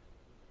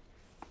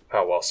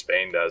well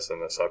Spain does in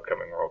this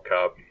upcoming World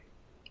Cup.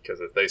 Because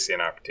if they see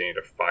an opportunity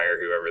to fire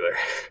whoever their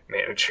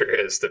manager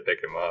is to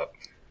pick him up.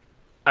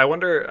 I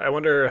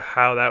wonder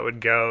how that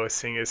would go,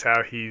 seeing as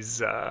how he's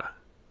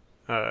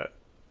kind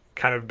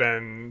of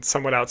been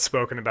somewhat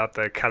outspoken about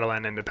the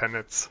Catalan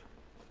independence.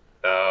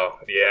 Oh,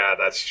 yeah,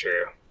 that's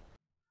true.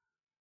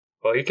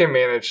 Well, he can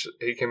manage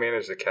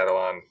the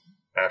Catalan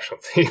national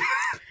team.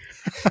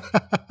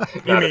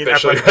 You Not mean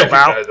officially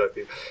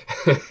Athletic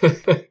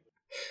recognized.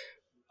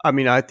 I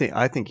mean, I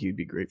think he'd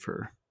be great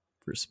for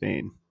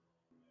Spain.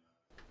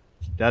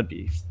 That'd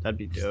be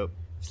dope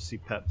to see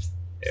Pep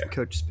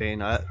coach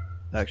Spain. I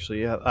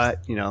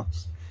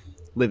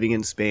living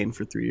in Spain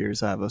for 3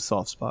 years, I have a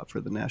soft spot for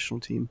the national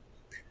team.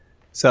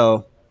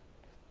 So,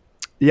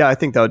 yeah, I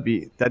think that'd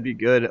be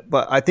good.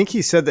 But I think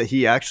he said that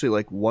he actually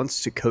like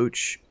wants to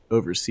coach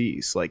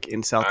overseas, like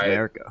in South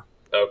America.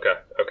 Okay.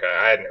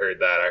 I hadn't heard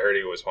that. I heard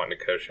he was wanting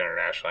to coach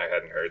internationally. I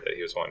hadn't heard that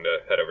he was wanting to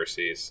head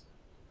overseas.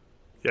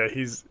 Yeah,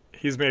 he's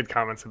made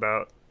comments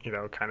about,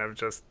 kind of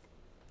just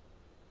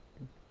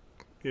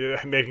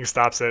making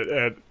stops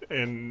at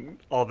in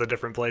all the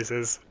different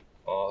places.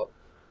 Well,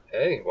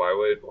 hey, why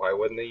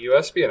wouldn't the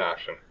U.S. be an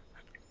option?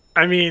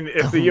 I mean,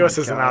 if the U.S.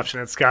 is an option,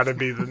 it's got to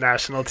be the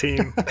national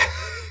team.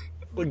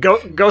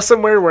 Go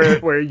somewhere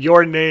where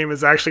your name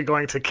is actually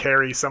going to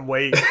carry some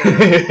weight.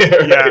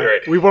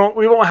 Right. We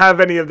won't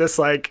have any of this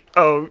like,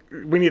 oh,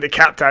 we need to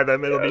cap tie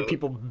them. It'll be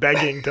people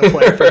begging to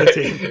play for the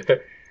team.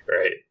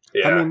 Right.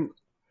 Yeah. I mean,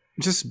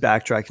 just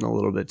backtracking a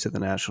little bit to the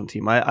national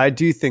team, I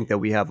do think that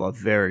we have a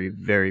very,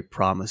 very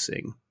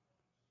promising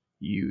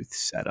youth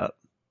setup,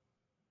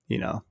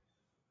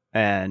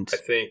 and I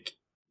think,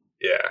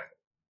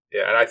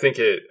 and I think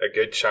a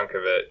good chunk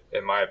of it,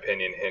 in my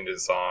opinion,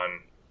 hinges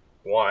on,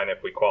 one,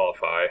 if we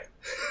qualify,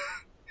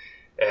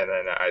 and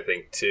then I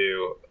think,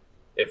 two,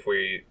 if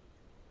we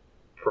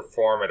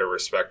perform at a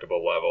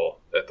respectable level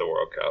at the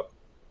World Cup.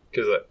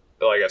 Because,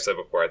 like I said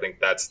before, I think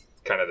that's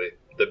kind of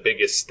the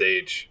biggest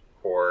stage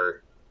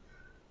for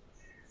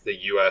the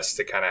U.S.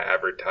 to kind of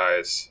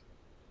advertise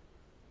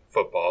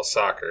football,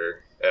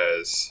 soccer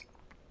as,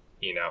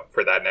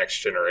 for that next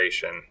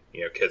generation.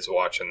 Kids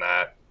watching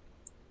that,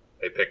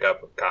 they pick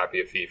up a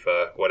copy of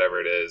FIFA, whatever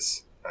it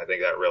is. I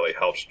think that really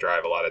helps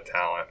drive a lot of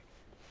talent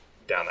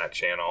down that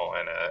channel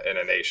in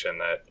a nation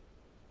that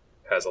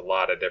has a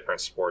lot of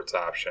different sports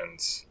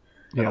options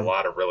and a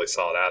lot of really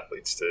solid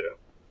athletes too.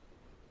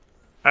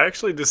 I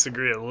actually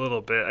disagree a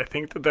little bit. I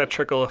think that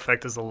trickle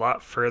effect is a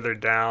lot further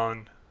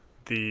down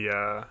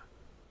the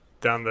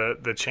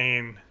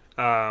chain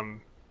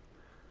than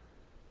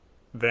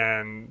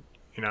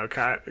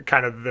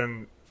kind of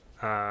than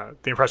the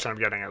impression I'm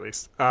getting, at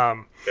least.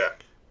 And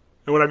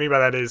what I mean by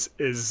that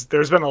is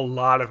there's been a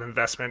lot of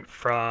investment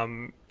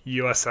from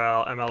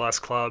USL,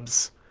 MLS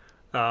clubs.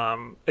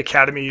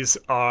 Academies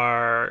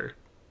are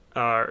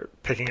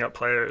picking up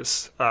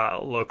players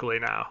locally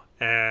now,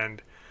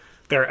 and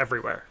they're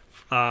everywhere.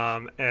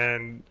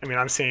 And I mean,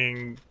 I'm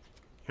seeing,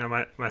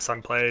 my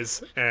son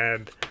plays,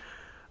 and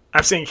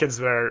I'm seeing kids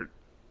that are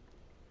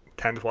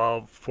 10,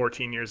 12,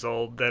 14 years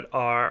old that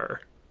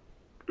are,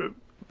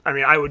 I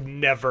mean, I would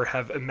never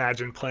have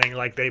imagined playing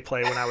like they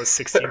play when I was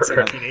 16,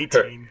 17,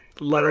 18,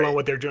 let alone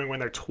what they're doing when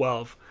they're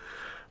 12.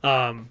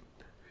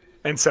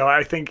 And so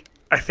I think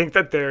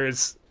that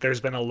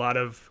there's been a lot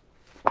of,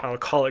 I'll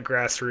call it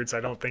grassroots.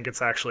 I don't think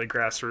it's actually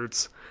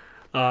grassroots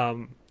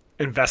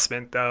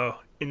investment though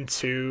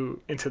into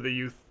the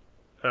youth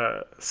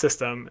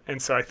system. And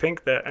so I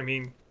think that, I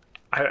mean,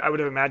 I would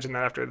have imagined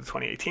that after the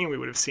 2018 we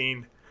would have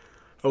seen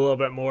a little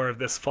bit more of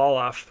this fall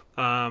off.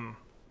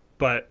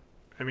 But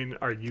I mean,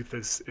 our youth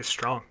is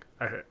strong.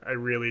 I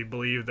really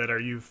believe that our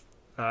youth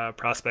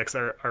prospects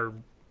are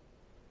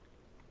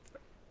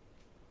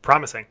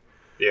promising.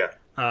 Yeah.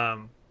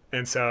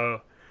 And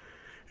so,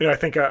 I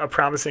think a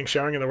promising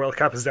showing in the World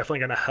Cup is definitely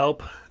going to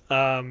help.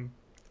 I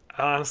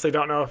honestly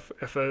don't know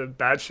if a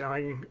bad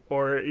showing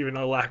or even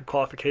a lack of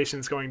qualification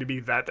is going to be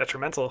that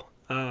detrimental.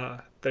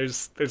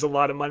 There's a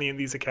lot of money in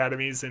these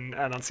academies, and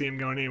I don't see them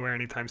going anywhere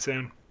anytime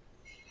soon.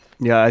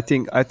 Yeah, I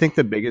think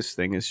the biggest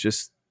thing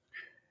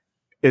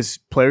is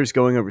players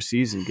going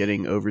overseas and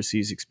getting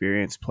overseas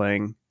experience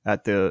playing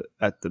at the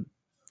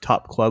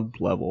top club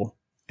level.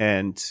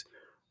 And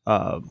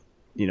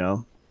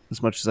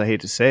as much as I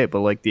hate to say it,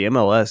 but like the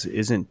MLS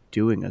isn't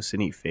doing us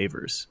any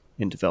favors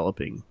in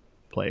developing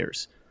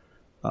players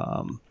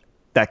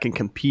that can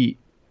compete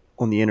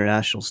on the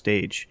international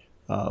stage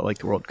like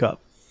the World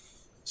Cup.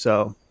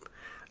 So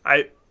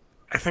I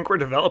think we're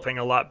developing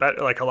a lot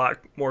better, like a lot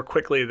more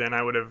quickly than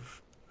I would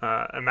have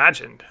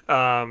imagined.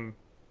 I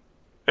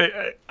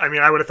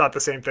mean, I would have thought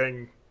the same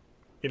thing,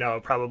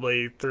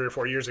 probably 3 or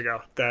 4 years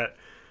ago, that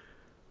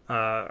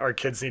Our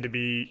kids need to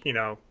be,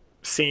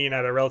 seen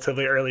at a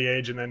relatively early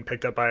age and then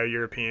picked up by a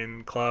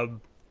European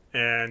club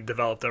and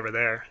developed over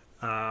there.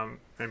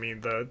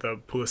 The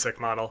Pulisic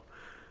model.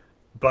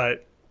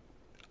 But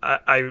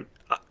I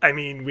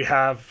mean, we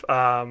have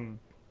the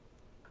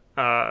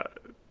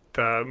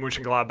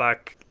Mönchengladbach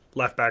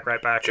left back,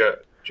 right back. Joe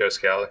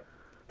Scally.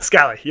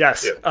 Scally,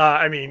 yes.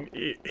 Yep.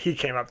 He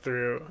came up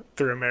through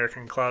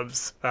American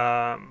clubs.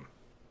 Pepe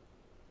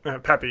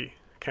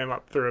came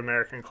up through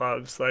American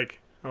clubs.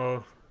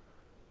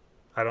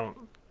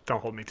 Don't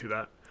hold me to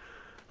that.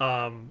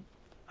 I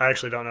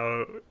actually don't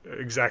know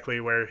exactly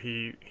where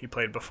he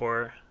played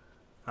before.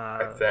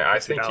 I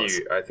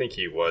think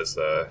he was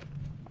an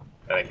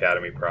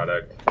academy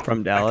product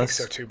from Dallas. I think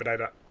so too, but I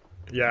don't.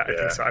 Yeah, I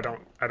think so.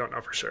 I don't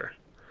know for sure.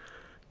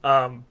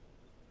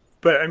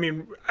 But I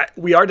mean,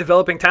 we are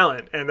developing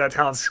talent, and that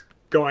talent's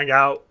going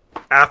out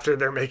after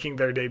they're making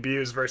their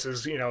debuts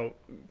versus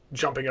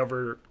jumping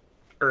over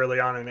early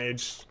on in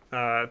age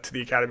to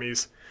the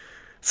academies.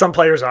 Some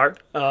players are.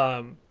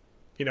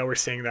 We're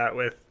seeing that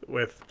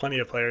with plenty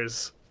of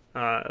players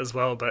as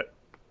well. But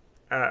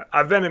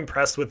I've been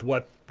impressed with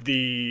what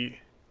the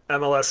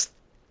MLS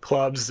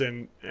clubs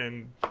and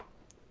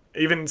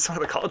even some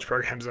of the college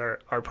programs are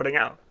putting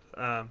out.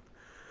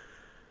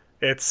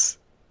 It's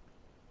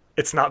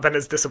not been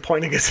as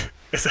disappointing as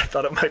I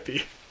thought it might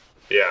be.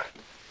 Yeah.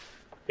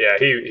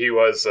 He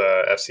was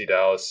FC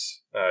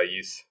Dallas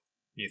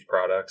youth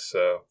products.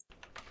 So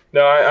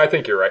no, I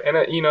think you're right. And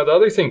the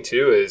other thing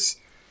too is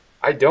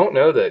I don't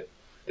know that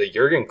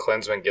Jurgen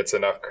Klinsmann gets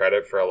enough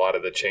credit for a lot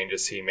of the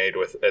changes he made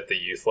at the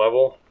youth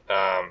level.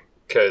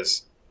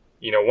 Because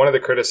one of the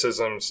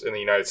criticisms in the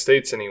United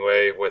States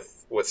anyway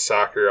with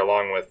soccer,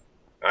 along with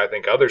I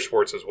think other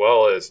sports as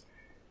well, is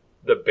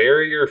the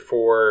barrier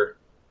for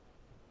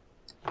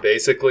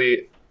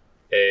basically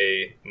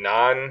a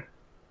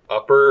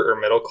non-upper or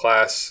middle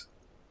class,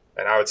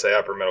 and I would say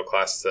upper middle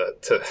class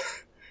to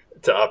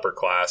upper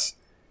class,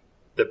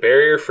 the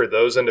barrier for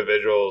those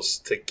individuals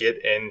to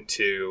get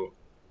into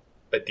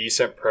a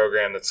decent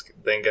program that's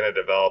then going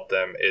to develop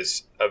them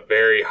is a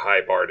very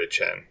high bar to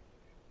chin,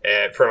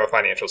 and from a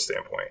financial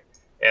standpoint.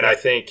 And I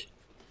think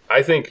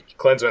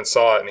Klinsmann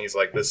saw it and he's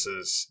like, this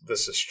is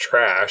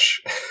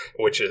trash,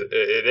 which it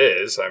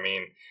is. I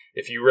mean,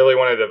 if you really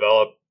want to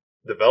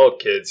develop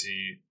kids,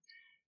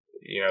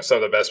 some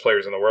of the best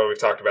players in the world, we've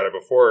talked about it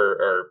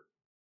before, are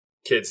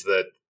kids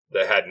that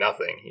had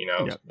nothing.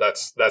 Yep.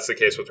 That's the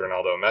case with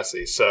Ronaldo and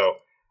Messi. So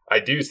I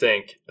do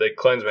think that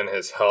Klinsmann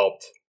has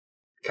helped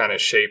kind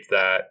of shape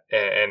that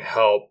and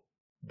help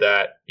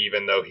that.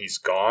 Even though he's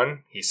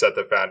gone, he set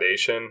the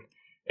foundation,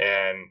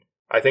 and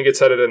I think it's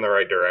headed in the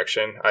right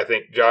direction. I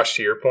think, Josh,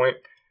 to your point,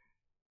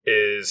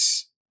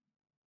 is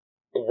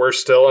we're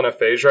still in a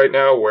phase right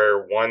now where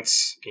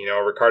once,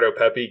 Ricardo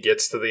Pepi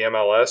gets to the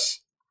MLS,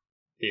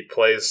 he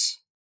plays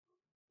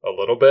a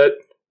little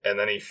bit, and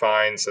then he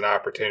finds an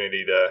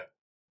opportunity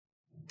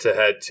to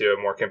head to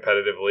a more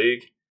competitive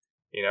league.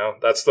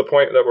 That's the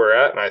point that we're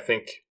at, and I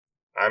think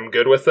I'm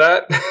good with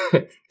that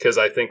because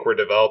I think we're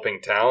developing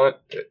talent.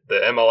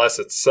 The MLS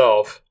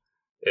itself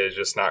is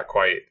just not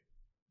quite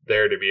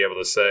there to be able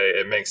to say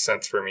it makes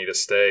sense for me to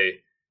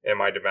stay in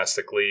my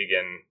domestic league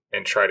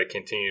and try to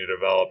continue to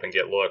develop and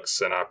get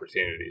looks and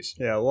opportunities.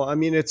 Yeah, well, I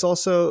mean, it's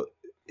also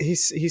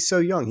he's so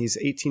young. He's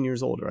 18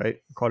 years old,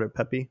 right? Ricardo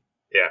Pepi.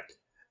 Yeah.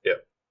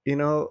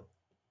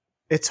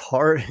 It's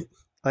hard.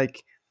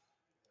 Like,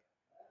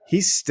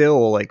 he's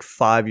still like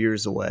 5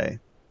 years away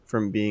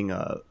from being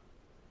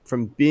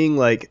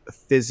like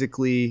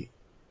physically,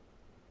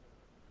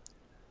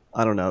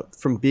 I don't know,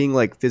 from being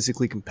like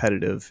physically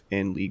competitive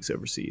in leagues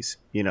overseas.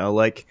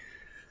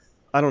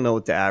 I don't know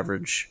what the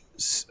average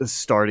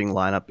starting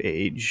lineup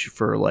age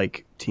for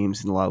like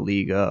teams in La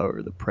Liga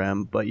or the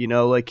Prem, but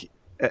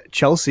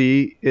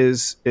Chelsea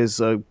is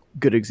a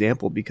good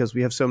example because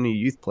we have so many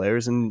youth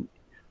players, and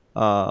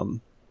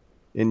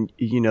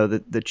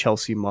the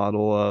Chelsea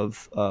model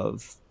of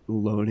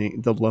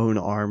loaning the loan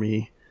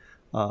army,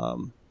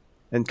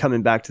 and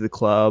coming back to the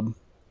club,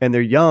 and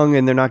they're young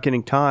and they're not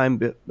getting time,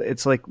 but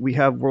it's like we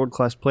have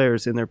world-class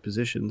players in their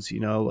positions.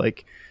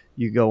 Like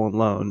you go on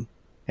loan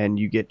and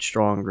you get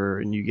stronger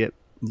and you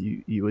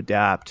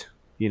adapt,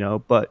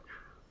 but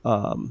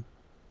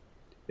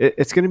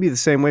it's going to be the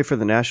same way for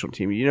the national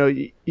team.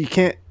 You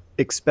can't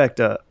expect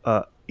a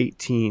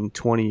 18,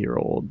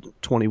 20-year-old,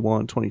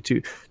 21,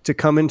 22 to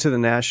come into the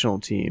national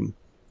team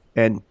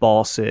and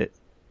boss it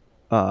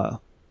on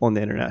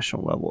the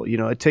international level.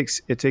 It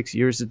takes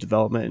years of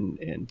development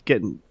and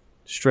getting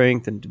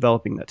strength and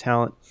developing that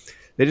talent.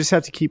 They just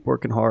have to keep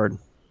working hard,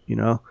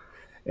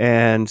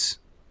 and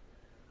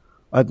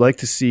I'd like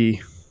to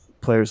see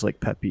players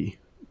like Pepi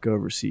go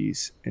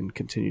overseas and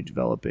continue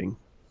developing,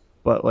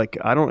 but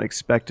I don't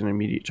expect an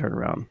immediate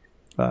turnaround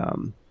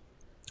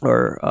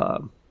or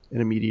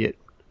an immediate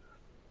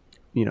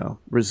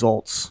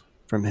results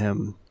from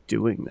him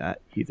doing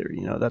that either.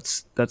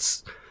 That's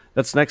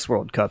next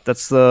World Cup.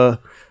 That's the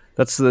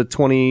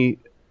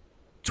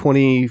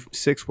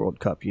 2026 World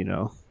Cup.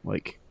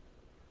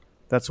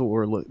 that's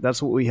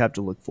what we have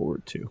to look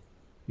forward to,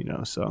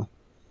 So,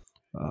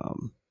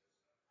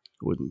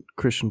 when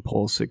Christian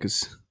Pulisic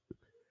is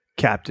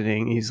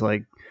captaining, he's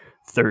like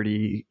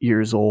 30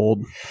 years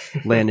old.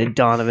 Landon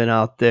Donovan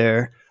out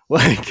there,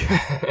 like,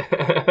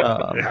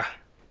 Yeah.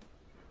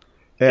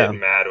 Getting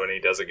mad when he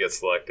doesn't get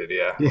selected.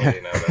 Yeah. Yeah. What do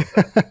you know about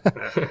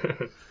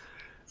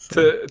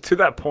that? To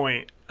that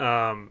point,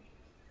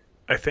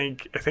 I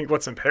think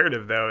what's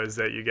imperative though is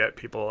that you get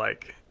people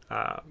like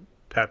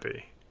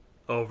Pepe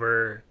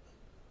over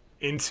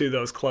into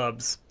those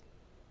clubs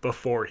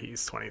before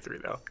he's 23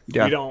 though.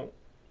 Yeah.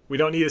 We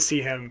don't need to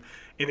see him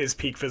in his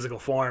peak physical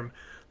form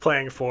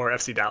playing for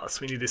FC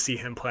Dallas. We need to see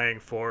him playing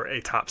for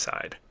a top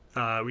side.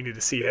 We need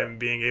to see him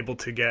being able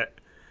to get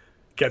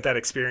that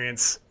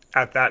experience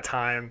at that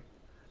time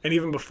and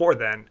even before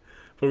then,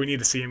 but we need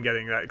to see him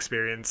getting that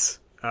experience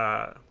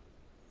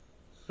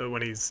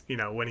when he's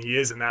when he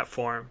is in that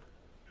form.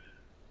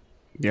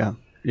 Yeah.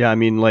 I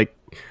mean, like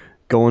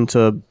going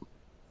to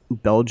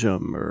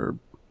Belgium or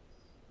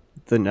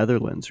the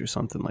Netherlands or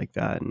something like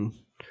that, and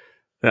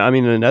I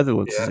mean the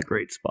Netherlands is a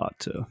great spot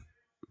to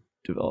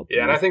develop.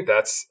 Yeah, and I think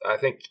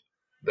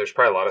there's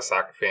probably a lot of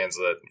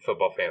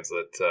football fans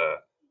that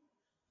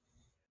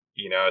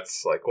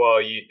it's like, well,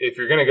 if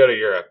you're going to go to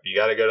Europe, you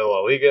got to go to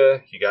La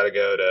Liga, you got to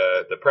go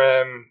to the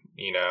Prem,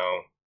 you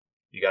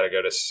got to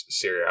go to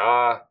Serie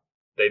A.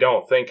 They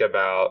don't think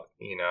about,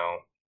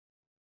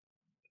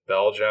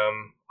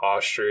 Belgium,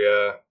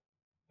 Austria,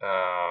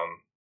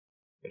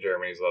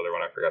 Germany's the other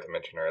one I forgot to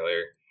mention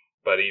earlier,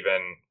 but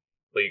even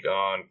Ligue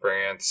 1,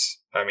 France.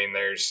 I mean,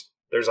 there's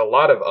a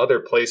lot of other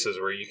places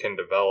where you can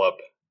develop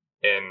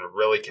in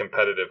really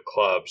competitive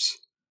clubs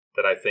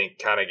that I think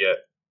kind of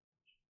get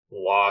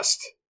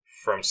lost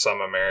from some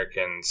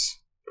Americans'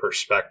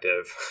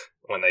 perspective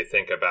when they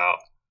think about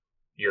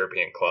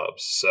European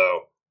clubs.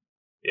 So,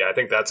 yeah, I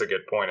think that's a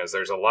good point, is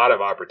there's a lot of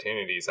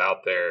opportunities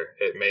out there.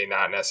 It may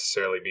not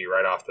necessarily be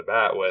right off the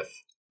bat with,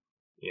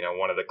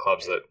 one of the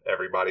clubs that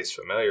everybody's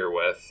familiar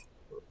with,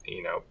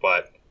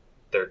 but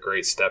they're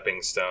great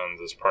stepping stones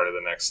as part of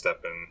the next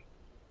step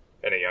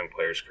in a young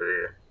player's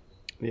career.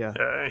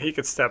 Yeah. He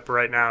could step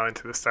right now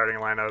into the starting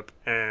lineup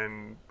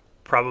and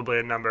probably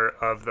a number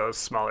of those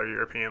smaller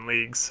European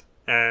leagues,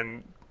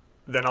 and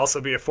then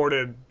also be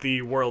afforded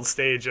the world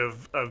stage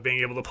of being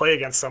able to play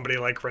against somebody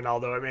like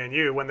Ronaldo at Man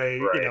U when they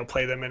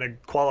play them in a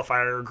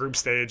qualifier or group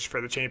stage for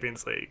the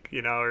Champions League,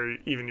 or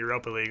even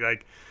Europa League.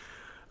 Like,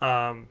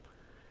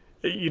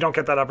 you don't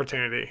get that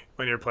opportunity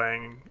when you're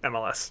playing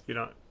MLS. You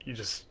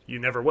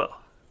never will.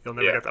 You'll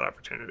never get that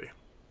opportunity.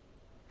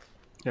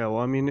 Yeah,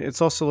 well, I mean,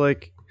 it's also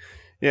like,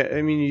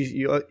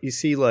 you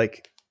see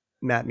like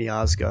Matt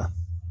Miazga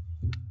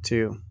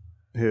too,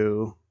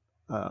 who,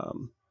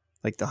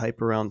 like the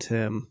hype around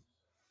him.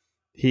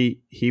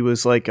 He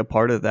was like a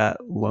part of that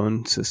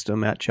loan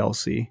system at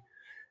Chelsea,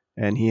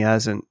 and he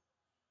hasn't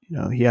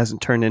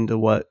turned into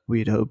what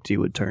we'd hoped he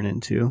would turn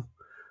into.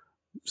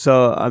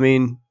 So, I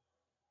mean,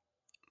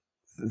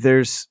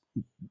 there's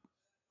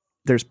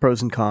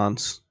pros and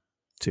cons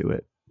to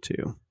it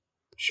too.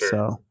 Sure.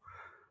 So,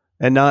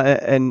 and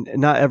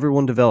not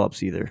everyone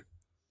develops either.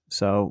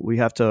 So we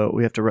have to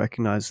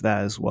recognize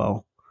that as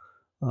well.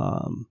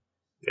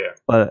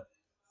 But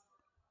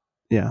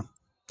yeah,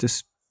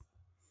 just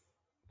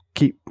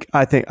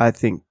I think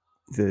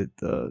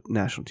the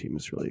national team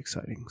is really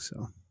exciting.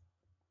 So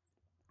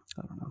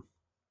I don't know.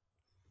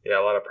 Yeah,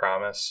 a lot of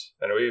promise,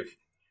 and we've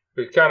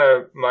kind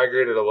of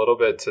migrated a little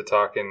bit to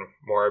talking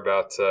more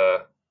about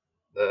the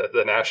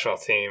national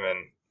team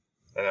and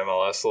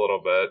MLS a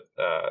little bit,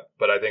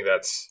 but I think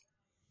that's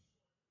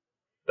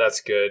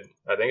good.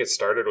 I think it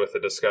started with a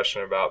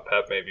discussion about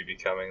Pep maybe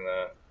becoming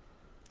the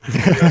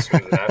U.S.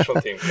 men's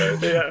national team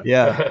coach.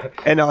 Yeah,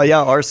 and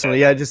Arsenal.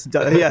 Let's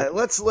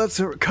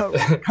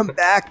come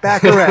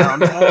back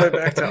around. All the way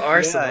back to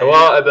Arsenal. Yeah.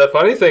 Well, the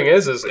funny thing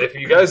is if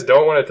you guys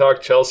don't want to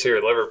talk Chelsea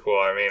or Liverpool,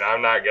 I mean,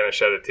 I'm not going to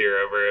shed a tear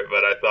over it,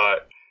 but I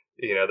thought,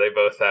 they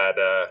both had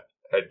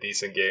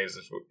decent games.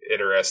 It's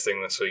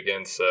interesting this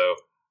weekend. So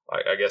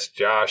I guess,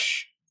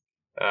 Josh,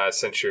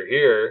 since you're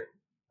here,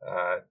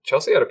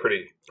 Chelsea had a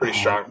pretty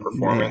strong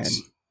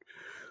performance.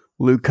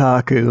 Man.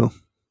 Lukaku,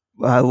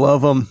 I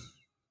love him.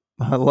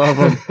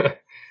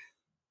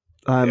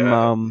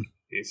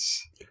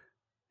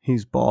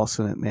 He's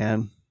bossing it,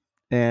 man.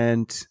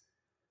 And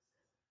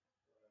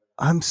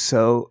I'm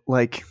so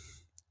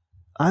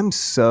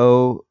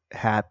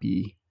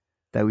happy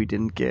that we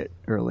didn't get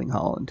Erling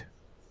Haaland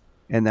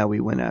and that we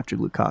went after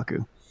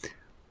Lukaku.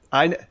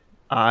 I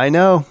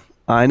know.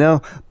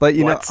 But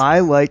I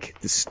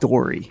like the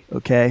story,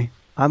 okay?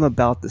 I'm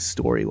about the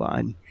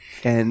storyline,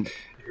 and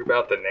you're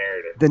about the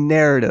narrative. The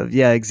narrative,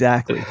 yeah,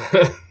 exactly.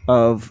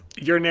 Of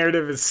your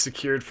narrative is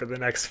secured for the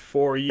next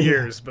 4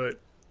 years, but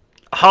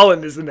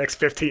Haaland is the next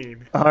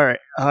 15. All right.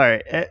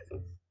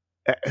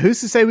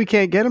 Who's to say we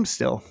can't get him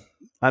still?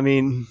 I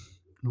mean,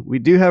 we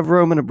do have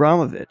Roman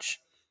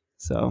Abramovich,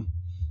 so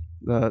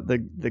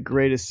the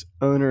greatest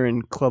owner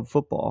in club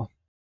football.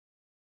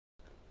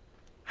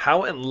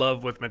 How in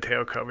love with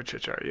Mateo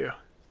Kovacic are you?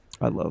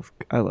 I love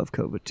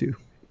Kovac too.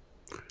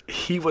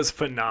 he was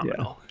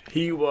phenomenal. Yeah.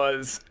 He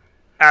was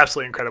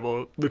absolutely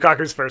incredible.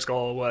 Lukaku's first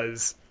goal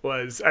was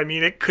I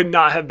mean, it could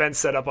not have been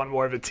set up on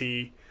more of a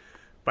tee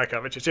by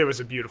Kovacic. It was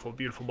a beautiful,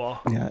 beautiful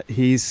ball. Yeah,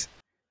 he's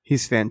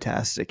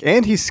fantastic,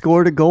 and he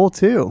scored a goal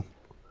too.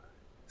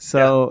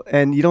 So,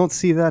 and you don't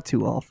see that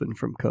too often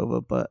from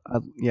Kova, but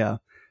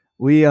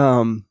we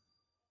I'm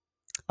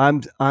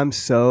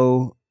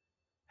so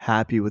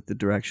happy with the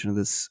direction of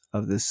this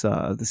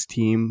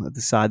team, of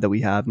the side that we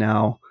have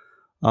now,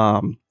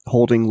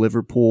 holding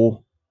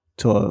Liverpool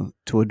to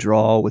a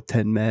draw with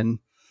 10 men.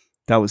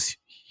 That was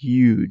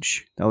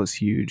huge.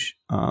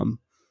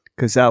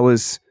 Because that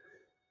was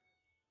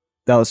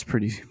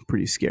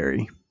pretty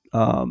scary.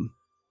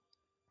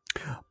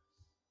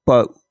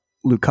 But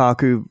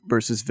Lukaku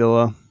versus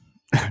Villa,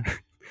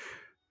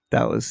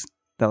 that was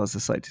a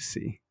sight to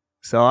see.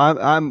 So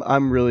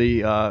I'm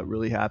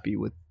really happy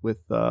with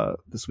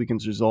this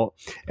weekend's result.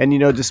 And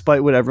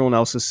despite what everyone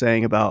else is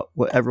saying about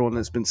what everyone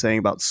has been saying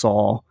about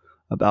Saul,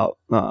 about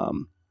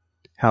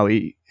how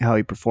he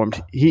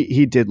performed,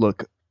 he did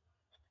look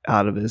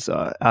out of his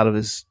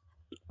element,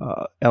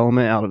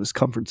 out of his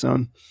comfort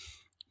zone.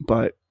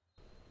 But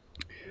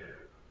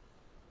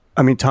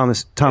I mean,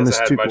 Thomas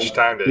hasn't had much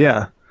time to.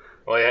 Yeah.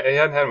 Well, he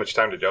hadn't had much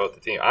time to gel with the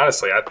team.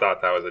 Honestly, I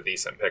thought that was a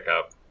decent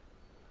pickup.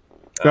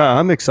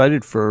 I'm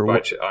excited for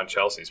on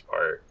Chelsea's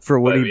part for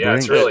what he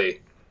brings.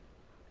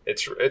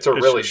 It's a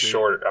really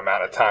short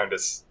amount of time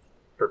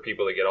for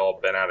people to get all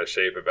bent out of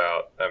shape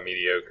about a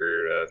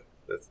mediocre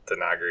to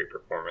not great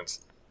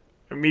performance.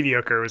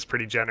 Mediocre was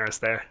pretty generous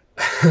there.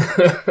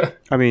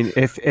 I mean,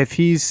 if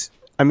he's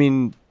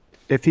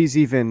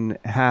even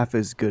half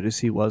as good as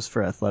he was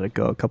for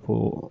Atletico a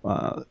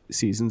couple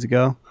seasons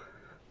ago,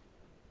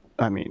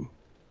 I mean,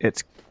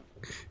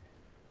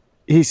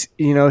 he's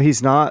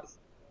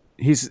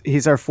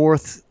our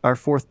fourth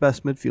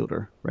best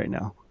midfielder right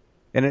now,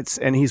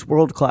 and he's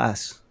world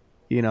class,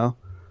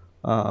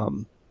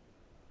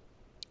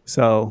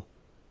 So,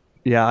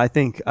 yeah, I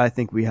think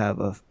we have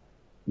a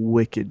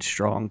wicked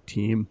strong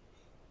team.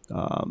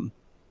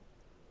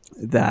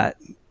 That,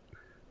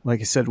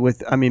 like I said,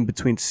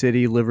 between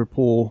City,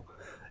 Liverpool,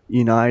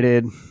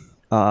 United,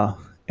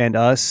 and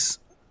us,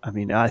 I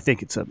mean, I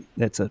think it's a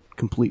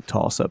complete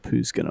toss-up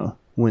who's gonna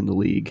win the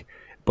league,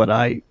 but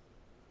I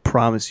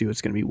promise you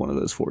it's going to be one of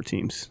those four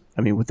teams.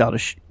 I mean, without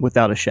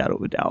a shadow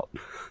of a doubt.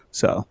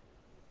 So,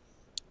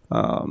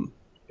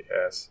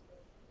 yes.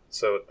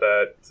 So with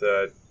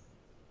that,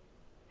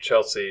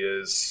 Chelsea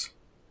is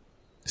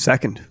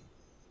second.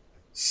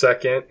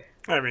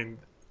 I mean,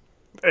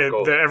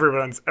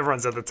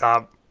 everyone's at the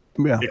top.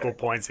 Yeah. Equal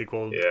points,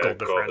 equal goal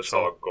differential. It's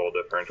all goal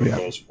differential. Yeah.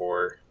 Goals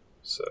for.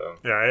 So.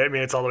 Yeah, I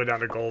mean, it's all the way down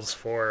to goals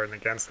for and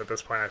against at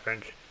this point, I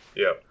think.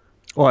 Yeah.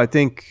 Well, I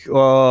think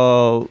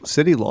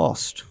City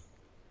lost.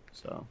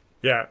 So.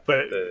 Yeah,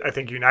 but I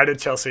think United,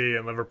 Chelsea,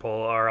 and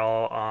Liverpool are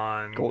all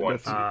on goal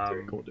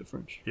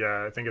difference.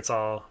 Yeah, I think it's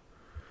all.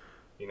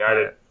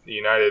 United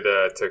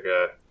took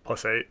a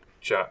 +8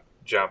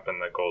 jump in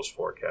the goals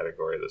for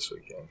category this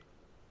weekend.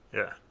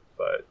 Yeah,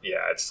 but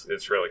yeah,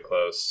 it's really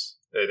close.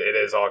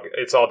 It's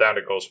all down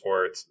to goals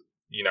for.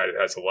 United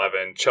has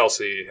 11,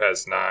 Chelsea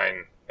has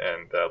 9,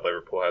 and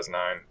Liverpool has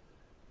 9.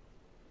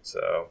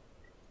 So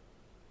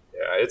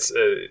yeah, it's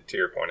to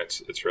your point.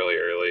 It's really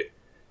early.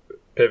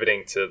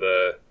 Pivoting to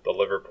the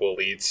Liverpool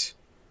Leeds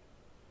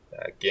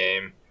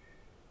game,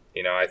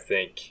 I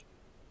think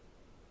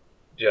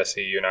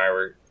Jesse, you and I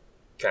were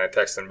kind of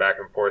texting back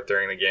and forth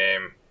during the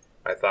game.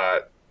 I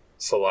thought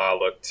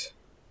Salah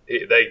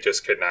they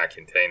just could not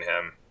contain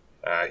him.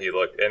 He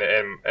looked,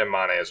 and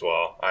Mane as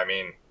well. I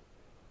mean,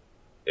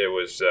 it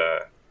was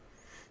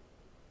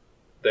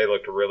they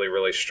looked really,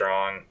 really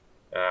strong,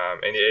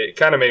 and it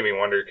kind of made me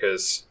wonder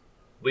because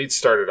Leeds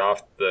started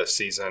off the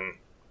season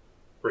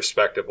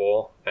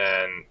respectable,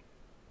 and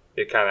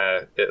it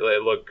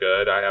looked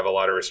good. I have a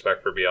lot of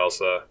respect for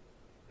Bielsa. I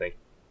think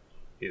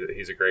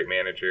he's a great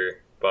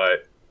manager,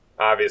 but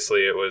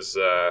obviously it was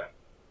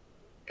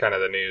kind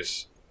of the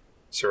news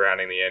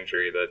surrounding the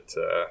injury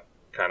that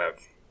kind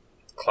of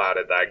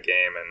clouded that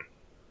game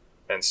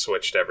and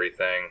switched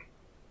everything.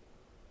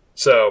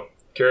 So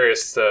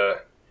curious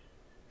to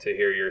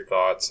hear your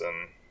thoughts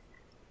and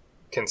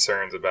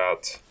concerns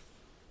about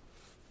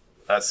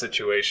that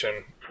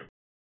situation.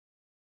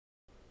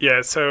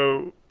 Yeah,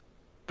 so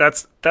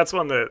that's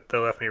one that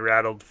left me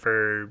rattled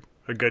for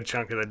a good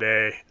chunk of the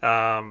day.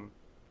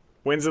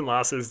 Wins and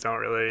losses don't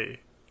really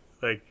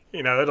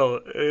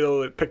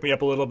it'll pick me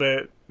up a little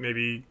bit.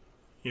 Maybe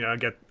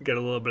get a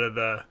little bit of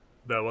the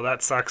well,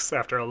 that sucks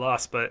after a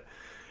loss, but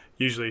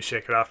usually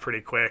shake it off pretty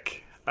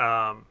quick.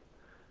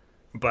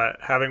 But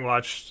having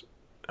watched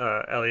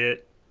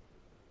Elliot,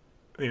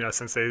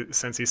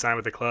 since he signed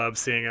with the club,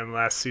 seeing him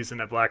last season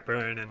at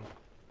Blackburn, and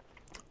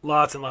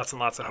lots and lots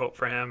and lots of hope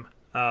for him.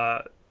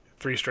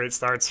 3 straight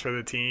starts for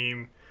the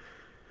team,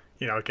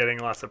 getting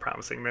lots of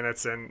promising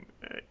minutes, and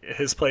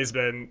his play's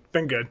been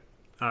good.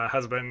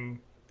 Has been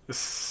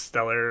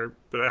stellar,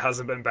 but it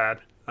hasn't been bad.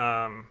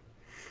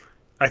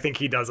 I think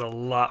he does a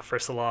lot for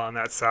Salah on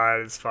that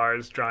side as far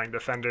as drawing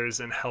defenders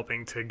and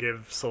helping to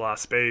give Salah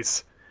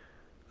space.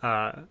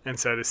 And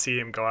so to see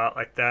him go out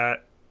like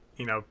that,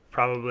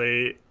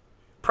 probably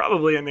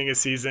ending his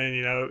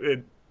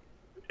season,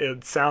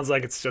 it sounds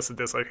like it's just a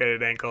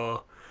dislocated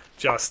ankle,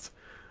 just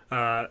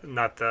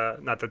not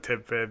the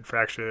tib fib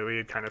fracture that we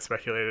had kind of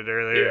speculated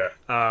earlier.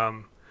 Yeah.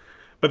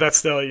 But that's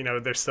still,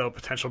 there's still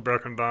potential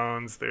broken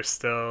bones. There's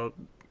still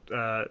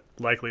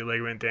likely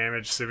ligament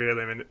damage, severe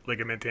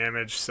ligament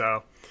damage.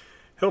 So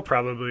he'll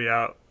probably be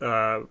out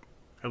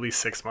at least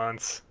 6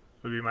 months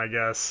would be my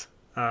guess.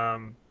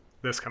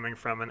 This coming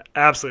from an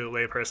absolute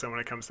layperson when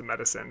it comes to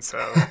medicine. So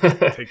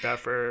take that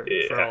for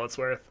all it's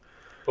worth.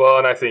 Well,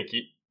 and I think,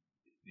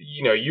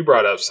 you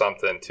brought up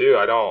something too.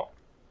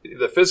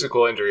 The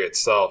physical injury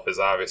itself is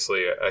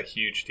obviously a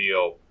huge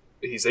deal.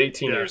 He's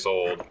 18 years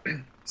old.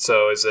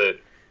 So is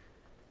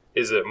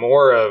it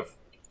more of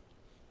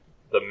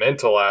the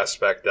mental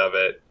aspect of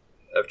it,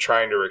 of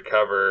trying to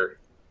recover,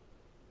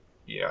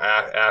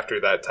 after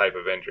that type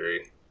of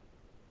injury?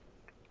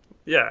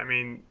 Yeah, I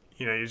mean,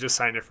 you just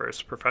signed your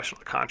first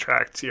professional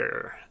contract.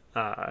 You're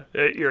a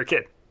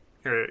kid.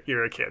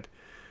 You're a kid.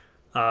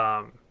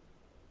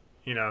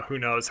 Who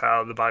knows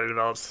how the body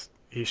develops?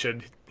 He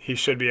should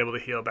be able to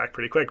heal back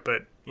pretty quick,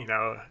 but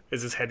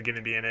is his head going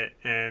to be in it?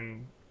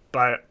 And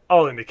by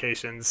all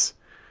indications,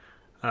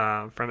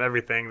 from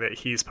everything that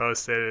he's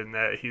posted and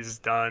that he's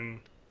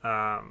done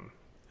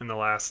in the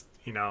last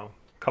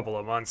couple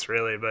of months,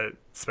 really, but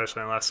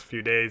especially in the last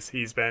few days,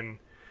 he's been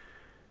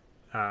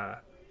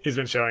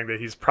showing that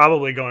he's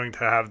probably going to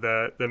have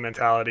the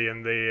mentality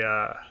and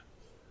the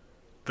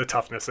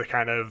toughness to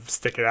kind of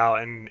stick it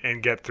out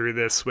and get through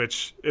this,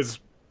 which is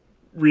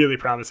really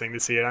promising to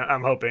see. And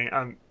I'm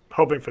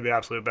hoping for the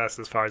absolute best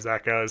as far as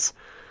that goes.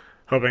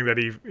 Hoping that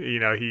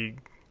he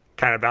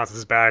kind of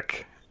bounces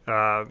back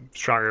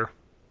stronger,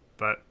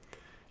 but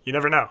you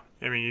never know.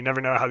 I mean, you never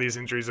know how these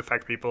injuries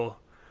affect people.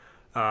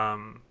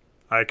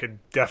 I could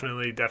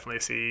definitely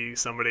see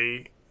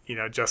somebody,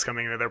 just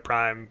coming into their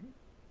prime,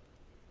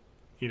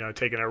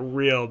 taking a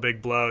real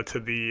big blow to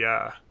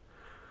the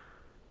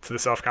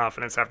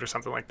self-confidence after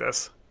something like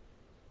this.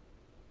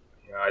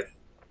 I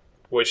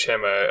wish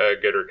him a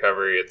good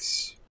recovery.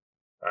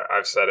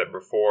 I've said it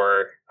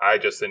before. I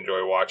just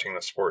enjoy watching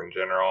the sport in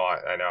general.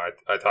 I know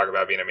I talk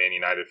about being a Man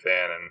United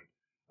fan and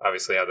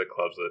obviously have the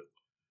clubs that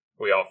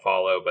we all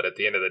follow, but at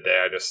the end of the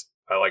day,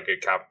 I like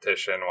good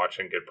competition,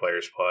 watching good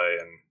players play,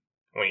 and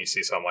when you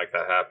see something like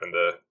that happen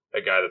to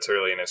a guy that's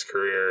early in his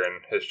career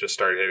and has just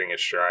started hitting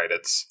his stride,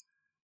 it's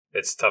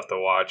tough to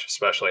watch,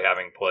 especially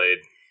having played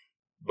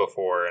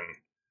before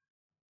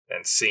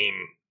and seen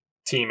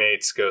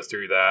teammates go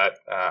through that.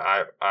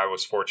 I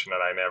was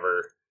fortunate I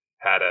never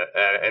had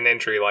an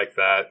injury like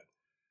that.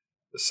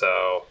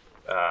 So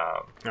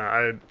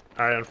I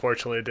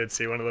unfortunately did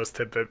see one of those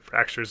tib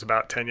fractures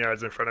about 10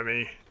 yards in front of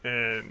me,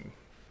 and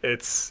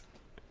it's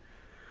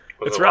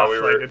rough.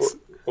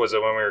 Was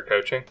it when we were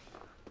coaching?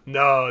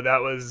 No,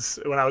 that was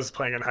when I was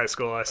playing in high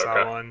school. I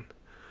saw one.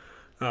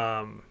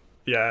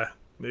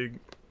 The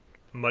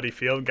muddy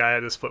field, guy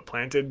had his foot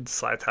planted,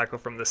 slide tackle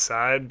from the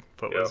side,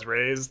 foot was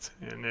raised,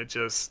 and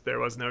there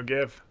was no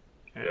give.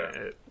 And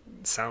it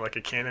sounded like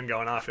a cannon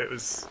going off. It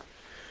was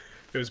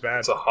bad.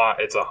 It's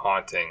a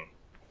haunting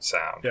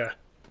sound. Yeah.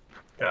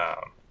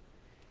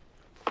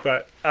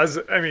 But as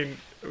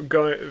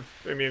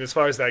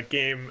far as that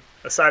game,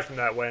 aside from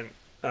that went,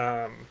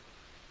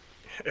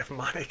 if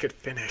Mane could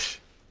finish,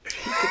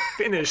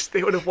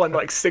 they would have won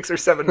like 6 or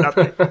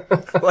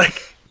 7-0.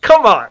 Like,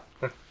 come on.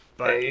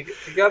 But hey,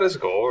 he got his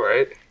goal,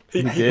 right?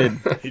 He did.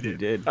 He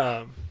did.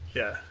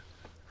 Yeah.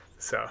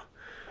 So,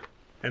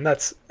 and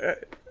that's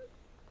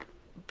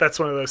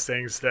one of those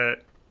things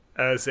that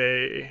as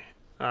a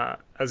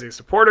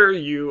supporter,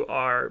 you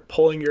are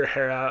pulling your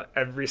hair out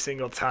every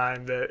single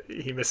time that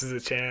he misses a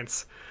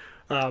chance.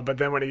 But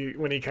then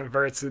when he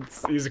converts,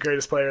 he's the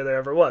greatest player there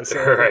ever was. So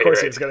of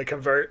course he's going to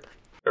convert.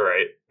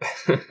 Right.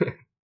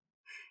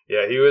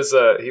 Yeah, he was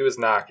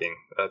knocking,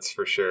 that's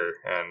for sure,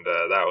 and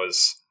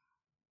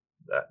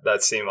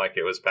that seemed like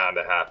it was bound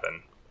to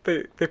happen.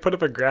 They put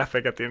up a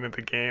graphic at the end of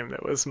the game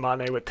that was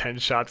Mane with 10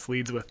 shots,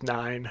 leads with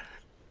 9.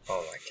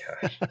 Oh my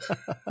gosh.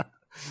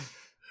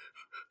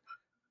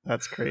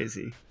 That's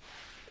crazy.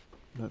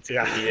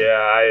 Yeah,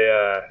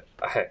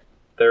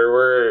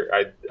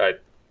 I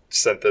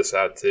sent this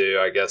out too.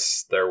 I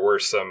guess there were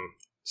some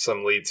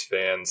Leeds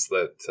fans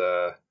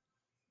that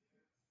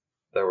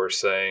were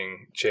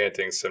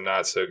chanting some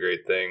not so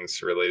great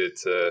things related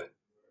to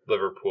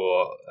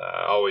Liverpool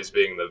always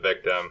being the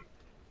victim.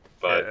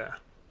 But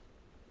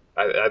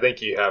I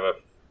think you have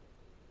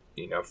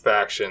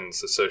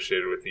factions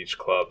associated with each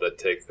club that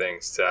take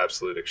things to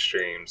absolute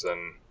extremes,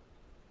 and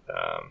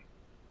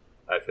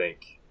I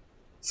think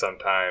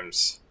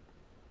sometimes,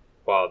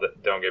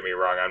 don't get me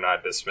wrong, I'm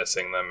not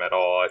dismissing them at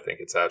all. I think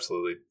it's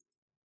absolutely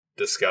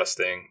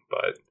disgusting,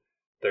 but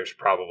there's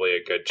probably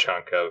a good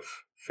chunk of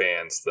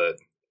fans that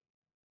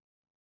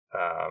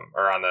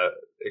are on the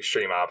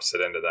extreme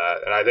opposite end of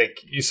that. And I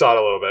think you saw it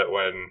a little bit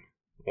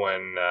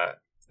when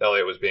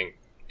Elliott was being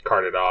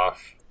carted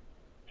off,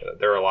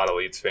 there were a lot of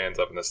Leeds fans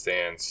up in the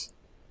stands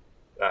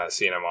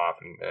seeing him off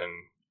and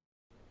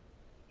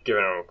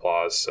giving him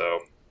applause. So,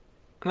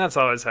 and that's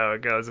always how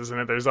it goes, isn't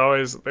it? There's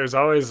always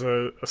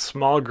a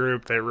small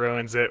group that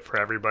ruins it for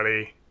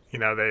everybody. You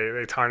know,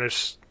 they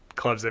tarnish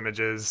clubs'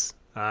 images.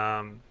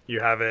 You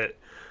have it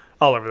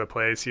all over the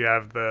place. You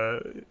have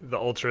the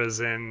ultras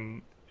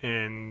in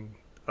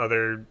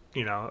other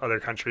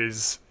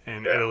countries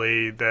in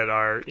Italy that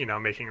are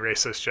making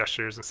racist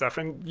gestures and stuff,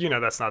 and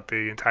that's not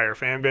the entire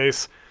fan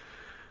base.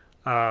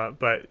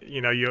 But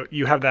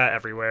you have that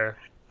everywhere,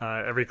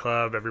 every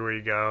club, everywhere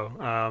you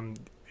go.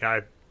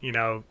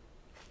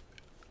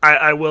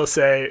 I will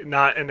say,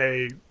 not in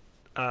a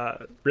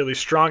really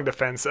strong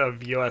defense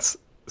of U.S.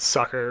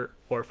 soccer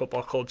or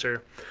football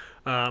culture.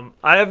 I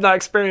have not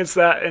experienced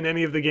that in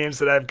any of the games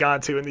that I've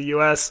gone to in the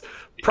U.S.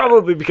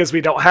 Probably because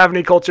we don't have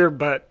any culture,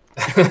 but.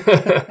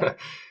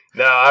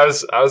 No, I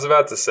was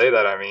about to say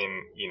that. I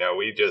mean,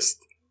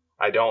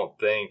 I don't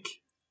think.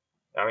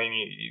 I mean,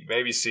 you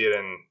maybe see it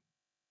in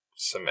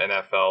some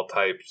NFL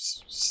type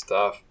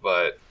stuff,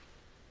 but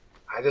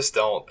I just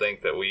don't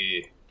think that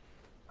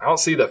I don't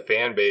see the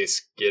fan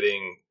base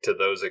getting to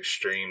those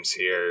extremes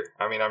here.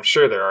 I mean, I'm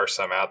sure there are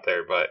some out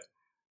there, but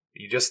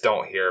you just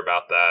don't hear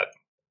about that,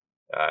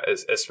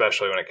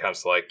 especially when it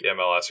comes to like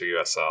MLS or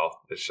USL.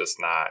 It's just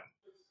not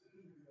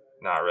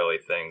really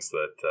things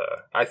that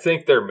I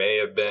think there may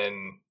have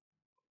been.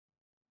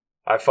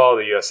 I follow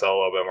the USL a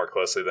little bit more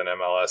closely than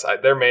MLS.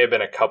 There may have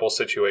been a couple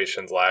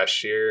situations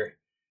last year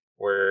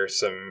where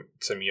some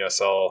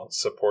USL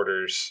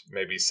supporters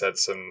maybe said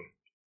some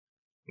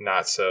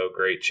not so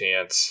great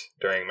chants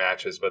during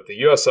matches, but the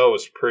USL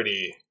was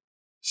pretty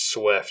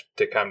swift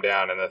to come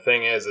down. And the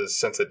thing is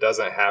since it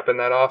doesn't happen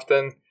that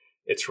often,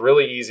 it's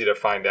really easy to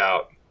find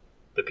out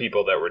the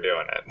people that were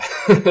doing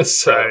it.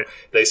 So right.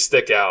 They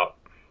stick out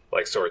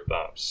like sore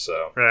thumbs.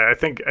 So right, I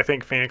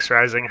think Phoenix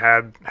Rising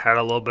had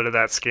a little bit of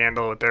that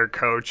scandal with their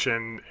coach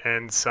and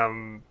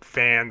some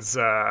fans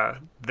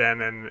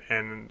then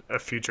in a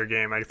future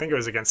game. I think it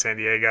was against San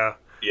Diego.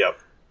 Yep.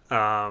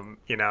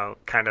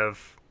 Kind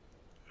of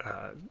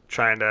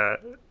trying to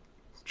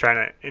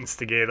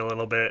instigate a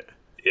little bit.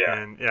 Yeah.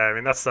 And yeah, I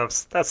mean that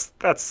stuff's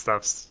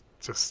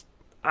just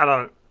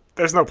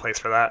there's no place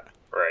for that.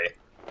 Right.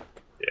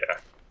 Yeah.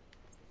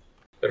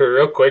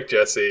 Real quick,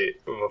 Jesse,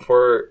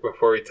 before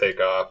we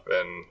take off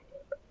and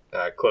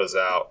close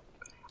out,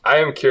 I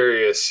am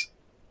curious.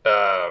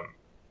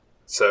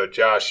 So,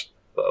 Josh,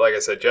 like I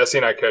said, Jesse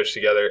and I coached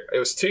together. It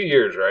was 2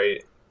 years,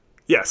 right?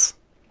 Yes.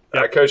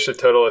 Yep. I coached a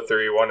total of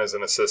 3, one as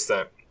an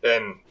assistant.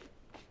 And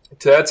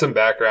to add some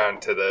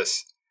background to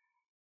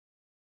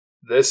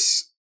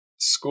this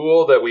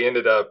school that we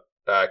ended up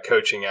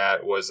coaching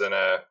at was in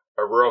a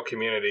rural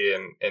community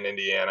in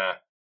Indiana.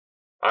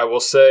 I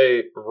will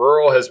say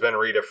rural has been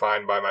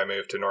redefined by my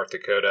move to North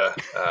Dakota.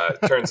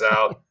 Turns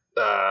out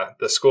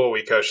the school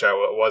we coached at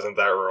wasn't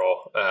that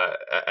rural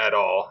at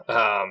all.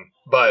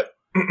 But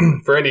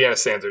for Indiana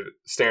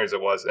standards,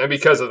 it was. And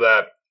because of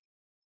that,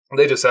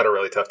 they just had a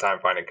really tough time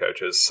finding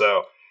coaches.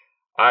 So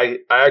I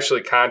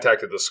actually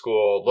contacted the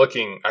school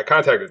I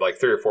contacted like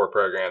 3 or 4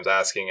 programs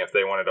asking if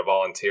they wanted to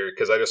volunteer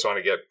because I just want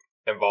to get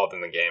involved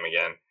in the game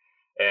again.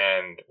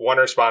 And one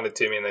responded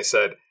to me and they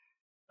said,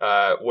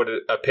 would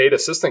a paid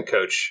assistant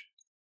coach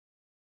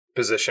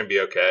position be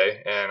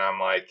okay? And I'm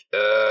like,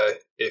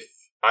 if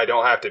I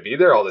don't have to be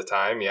there all the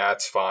time, yeah,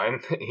 it's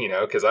fine,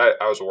 because I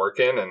was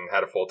working and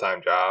had a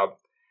full-time job.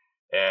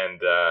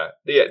 And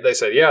they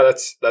said, yeah,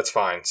 that's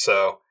fine.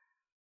 So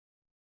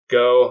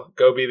go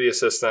be the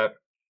assistant.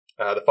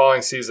 The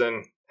following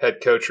season, head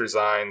coach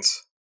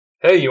resigns.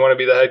 Hey, you want to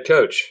be the head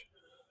coach?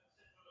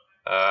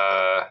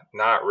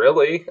 Not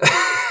really.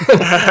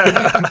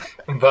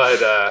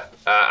 But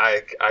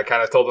I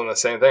kind of told them the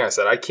same thing. I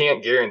said, I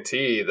can't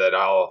guarantee that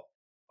I'll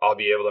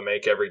be able to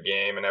make every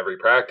game and every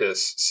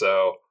practice.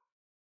 So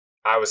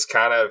I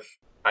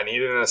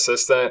needed an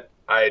assistant.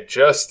 I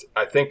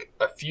think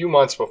a few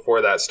months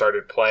before that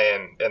started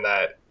playing in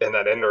that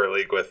indoor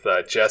league with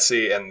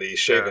Jesse and the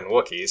Shaven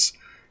Wookiees.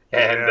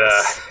 And,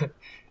 yes.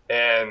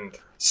 And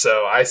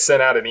so I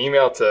sent out an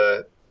email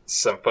to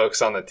some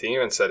folks on the team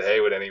and said, hey,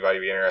 would anybody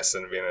be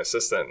interested in being an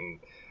assistant? And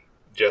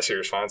Jesse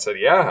responded and said,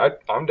 yeah,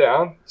 I'm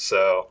down.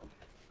 So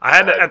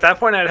at that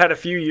point, I'd had a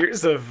few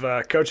years of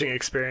coaching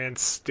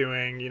experience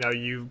doing,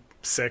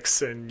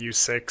 U6 and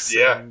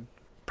U6 and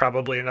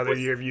probably another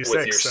year of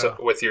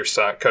U6. With your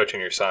son, coaching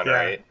your son, yeah.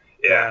 Right?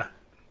 Yeah.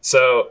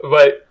 So,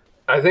 but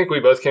I think we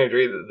both can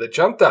agree that the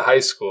jump to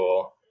high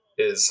school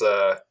is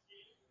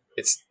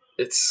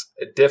it's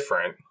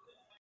different.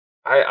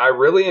 I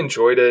really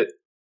enjoyed it.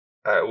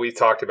 We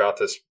talked about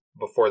this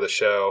before the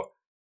show.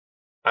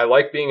 I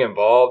like being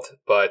involved,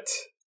 but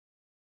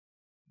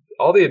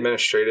all the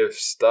administrative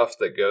stuff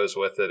that goes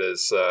with it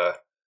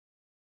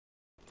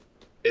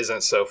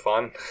isn't so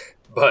fun.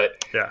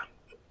 But yeah,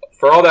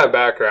 for all that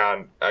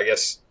background, I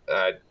guess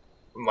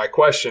my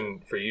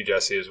question for you,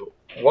 Jesse, is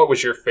what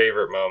was your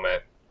favorite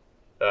moment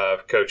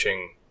of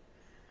coaching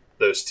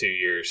those 2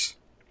 years?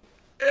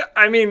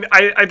 I mean,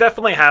 I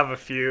definitely have a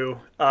few.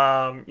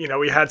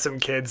 We had some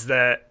kids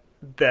that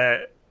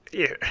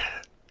yeah,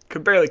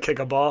 could barely kick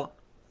a ball.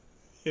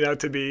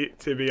 To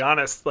be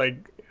honest, like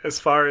as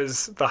far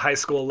as the high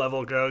school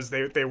level goes,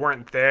 they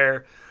weren't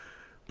there,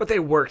 but they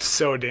worked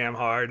so damn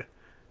hard,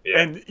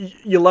 and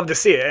you love to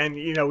see it. And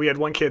we had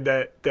one kid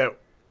that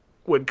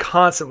would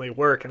constantly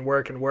work and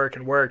work and work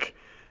and work,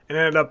 and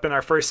ended up in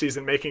our first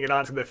season making it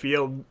onto the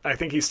field. I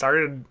think he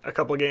started a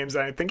couple of games,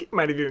 and I think he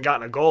might have even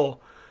gotten a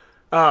goal.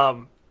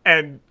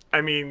 And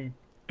I mean,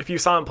 if you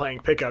saw him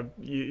playing pickup,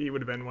 he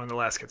would have been one of the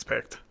last kids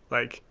picked.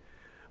 But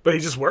he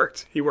just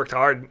worked. He worked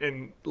hard,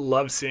 and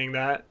loved seeing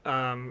that.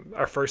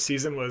 Our first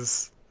season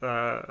was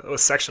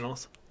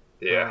sectionals.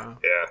 Yeah.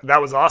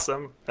 That was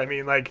awesome. I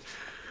mean,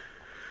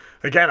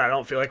 again, I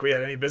don't feel like we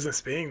had any business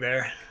being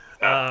there.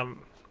 No.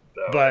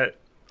 But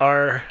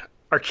our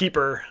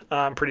keeper,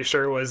 I'm pretty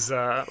sure was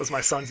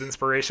my son's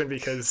inspiration,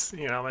 because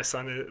my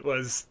son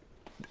was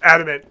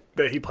adamant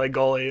that he played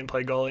goalie and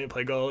play goalie and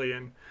play goalie.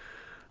 And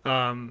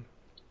a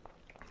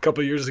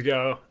couple of years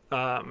ago,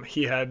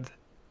 he had,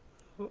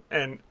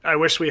 and I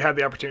wish we had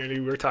the opportunity.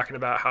 We were talking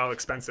about how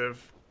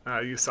expensive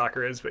youth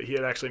soccer is, but he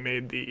had actually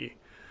made the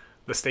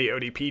state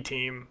ODP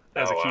team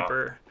as a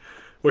keeper,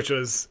 which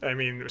was, I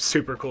mean,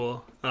 super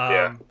cool.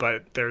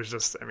 But there's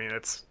just, I mean,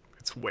 it's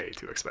way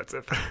too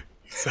expensive.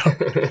 So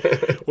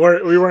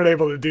we weren't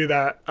able to do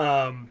that.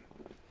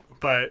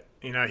 But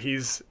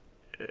he's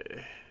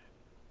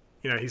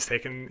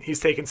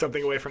taken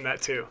something away from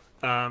that too.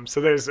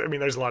 So there's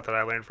a lot that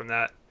I learned from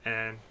that.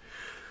 And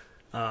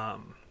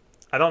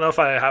I don't know if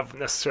I have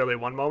necessarily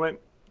one moment.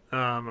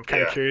 I'm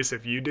kind of curious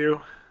if you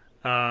do.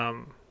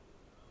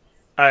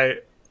 I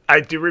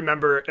do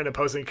remember an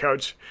opposing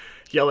coach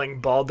yelling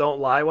 "ball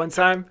don't lie" one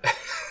time,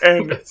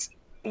 and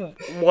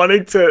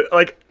wanting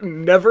to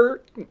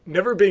never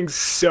being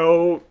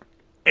so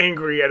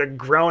angry at a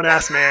grown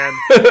ass man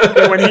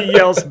when he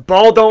yells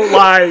 "ball don't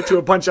lie" to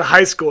a bunch of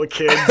high school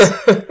kids.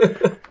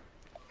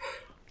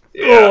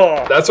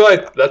 Yeah, that's why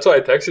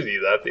I texted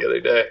you that the other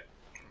day.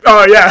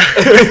 Oh yeah,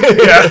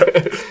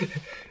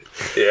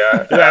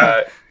 yeah.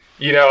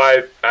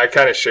 I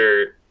kind of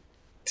share,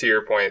 to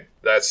your point,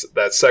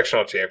 that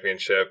sectional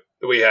championship.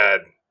 We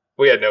had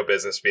no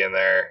business being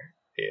there.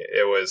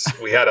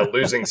 We had a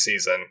losing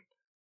season.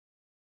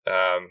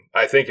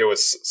 I think it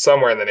was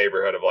somewhere in the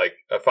neighborhood of like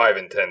a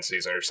 5-10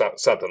 season or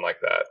something like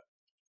that.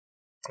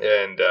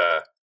 And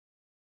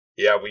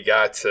we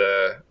got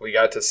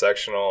to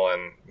sectional,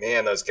 and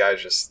man, those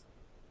guys just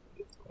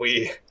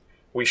we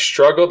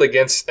struggled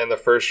in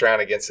the first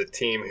round against a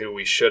team who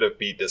we should have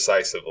beat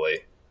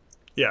decisively.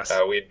 Yes,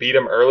 we had beat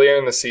them earlier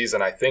in the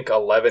season, I think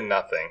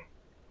 11-0,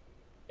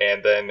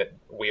 and then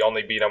we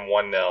only beat them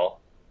 1-0,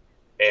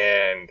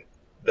 and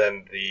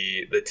then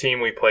the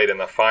team we played in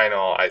the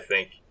final, I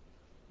think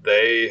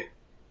this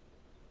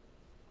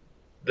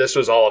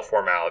was all a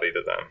formality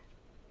to them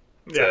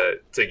to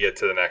get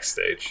to the next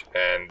stage.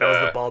 And that was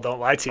the ball don't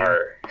lie team.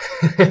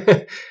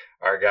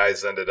 Our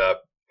guys ended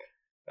up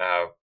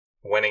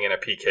winning in a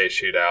PK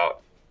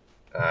shootout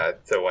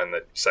to win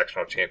the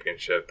sectional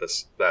championship.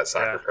 That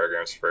soccer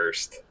program's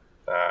first.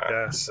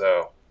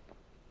 So,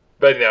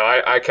 but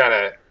I kind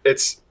of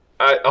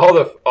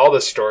all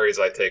the stories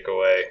I take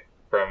away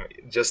from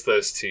just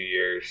those 2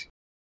 years.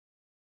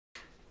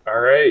 All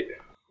right.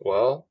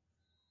 Well,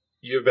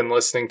 you've been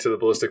listening to the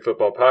Ballistic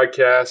Football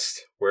Podcast,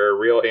 where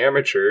real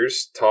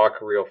amateurs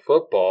talk real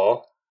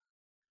football.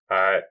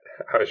 I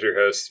was your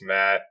host,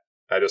 Matt.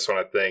 I just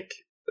want to thank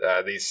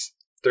these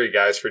 3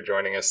 guys for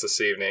joining us this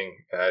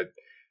evening.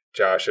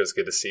 Josh, it was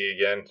good to see you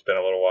again. It's been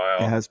a little while.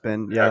 It has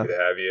been, yeah. Happy to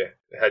have you.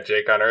 I had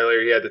Jake on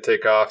earlier. He had to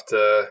take off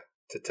to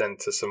tend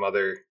to some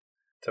other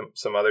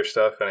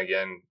stuff. And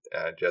again,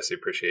 Jesse,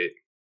 appreciate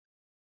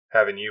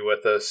having you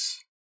with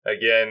us.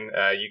 Again,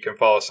 you can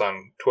follow us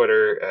on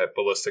Twitter at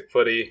Ballistic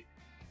Footy.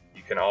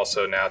 You can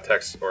also now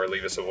text or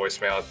leave us a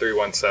voicemail at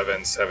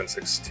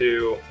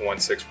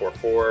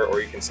 317-762-1644, or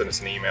you can send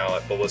us an email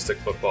at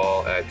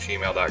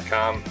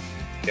ballisticfootball@gmail.com.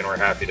 Again, we're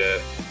happy to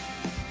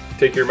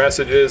take your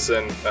messages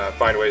and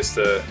find ways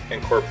to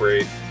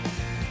incorporate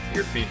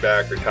your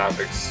feedback or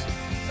topics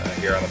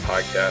here on the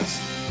podcast.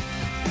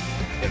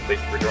 And thank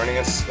you for joining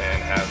us,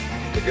 and have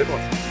a good one.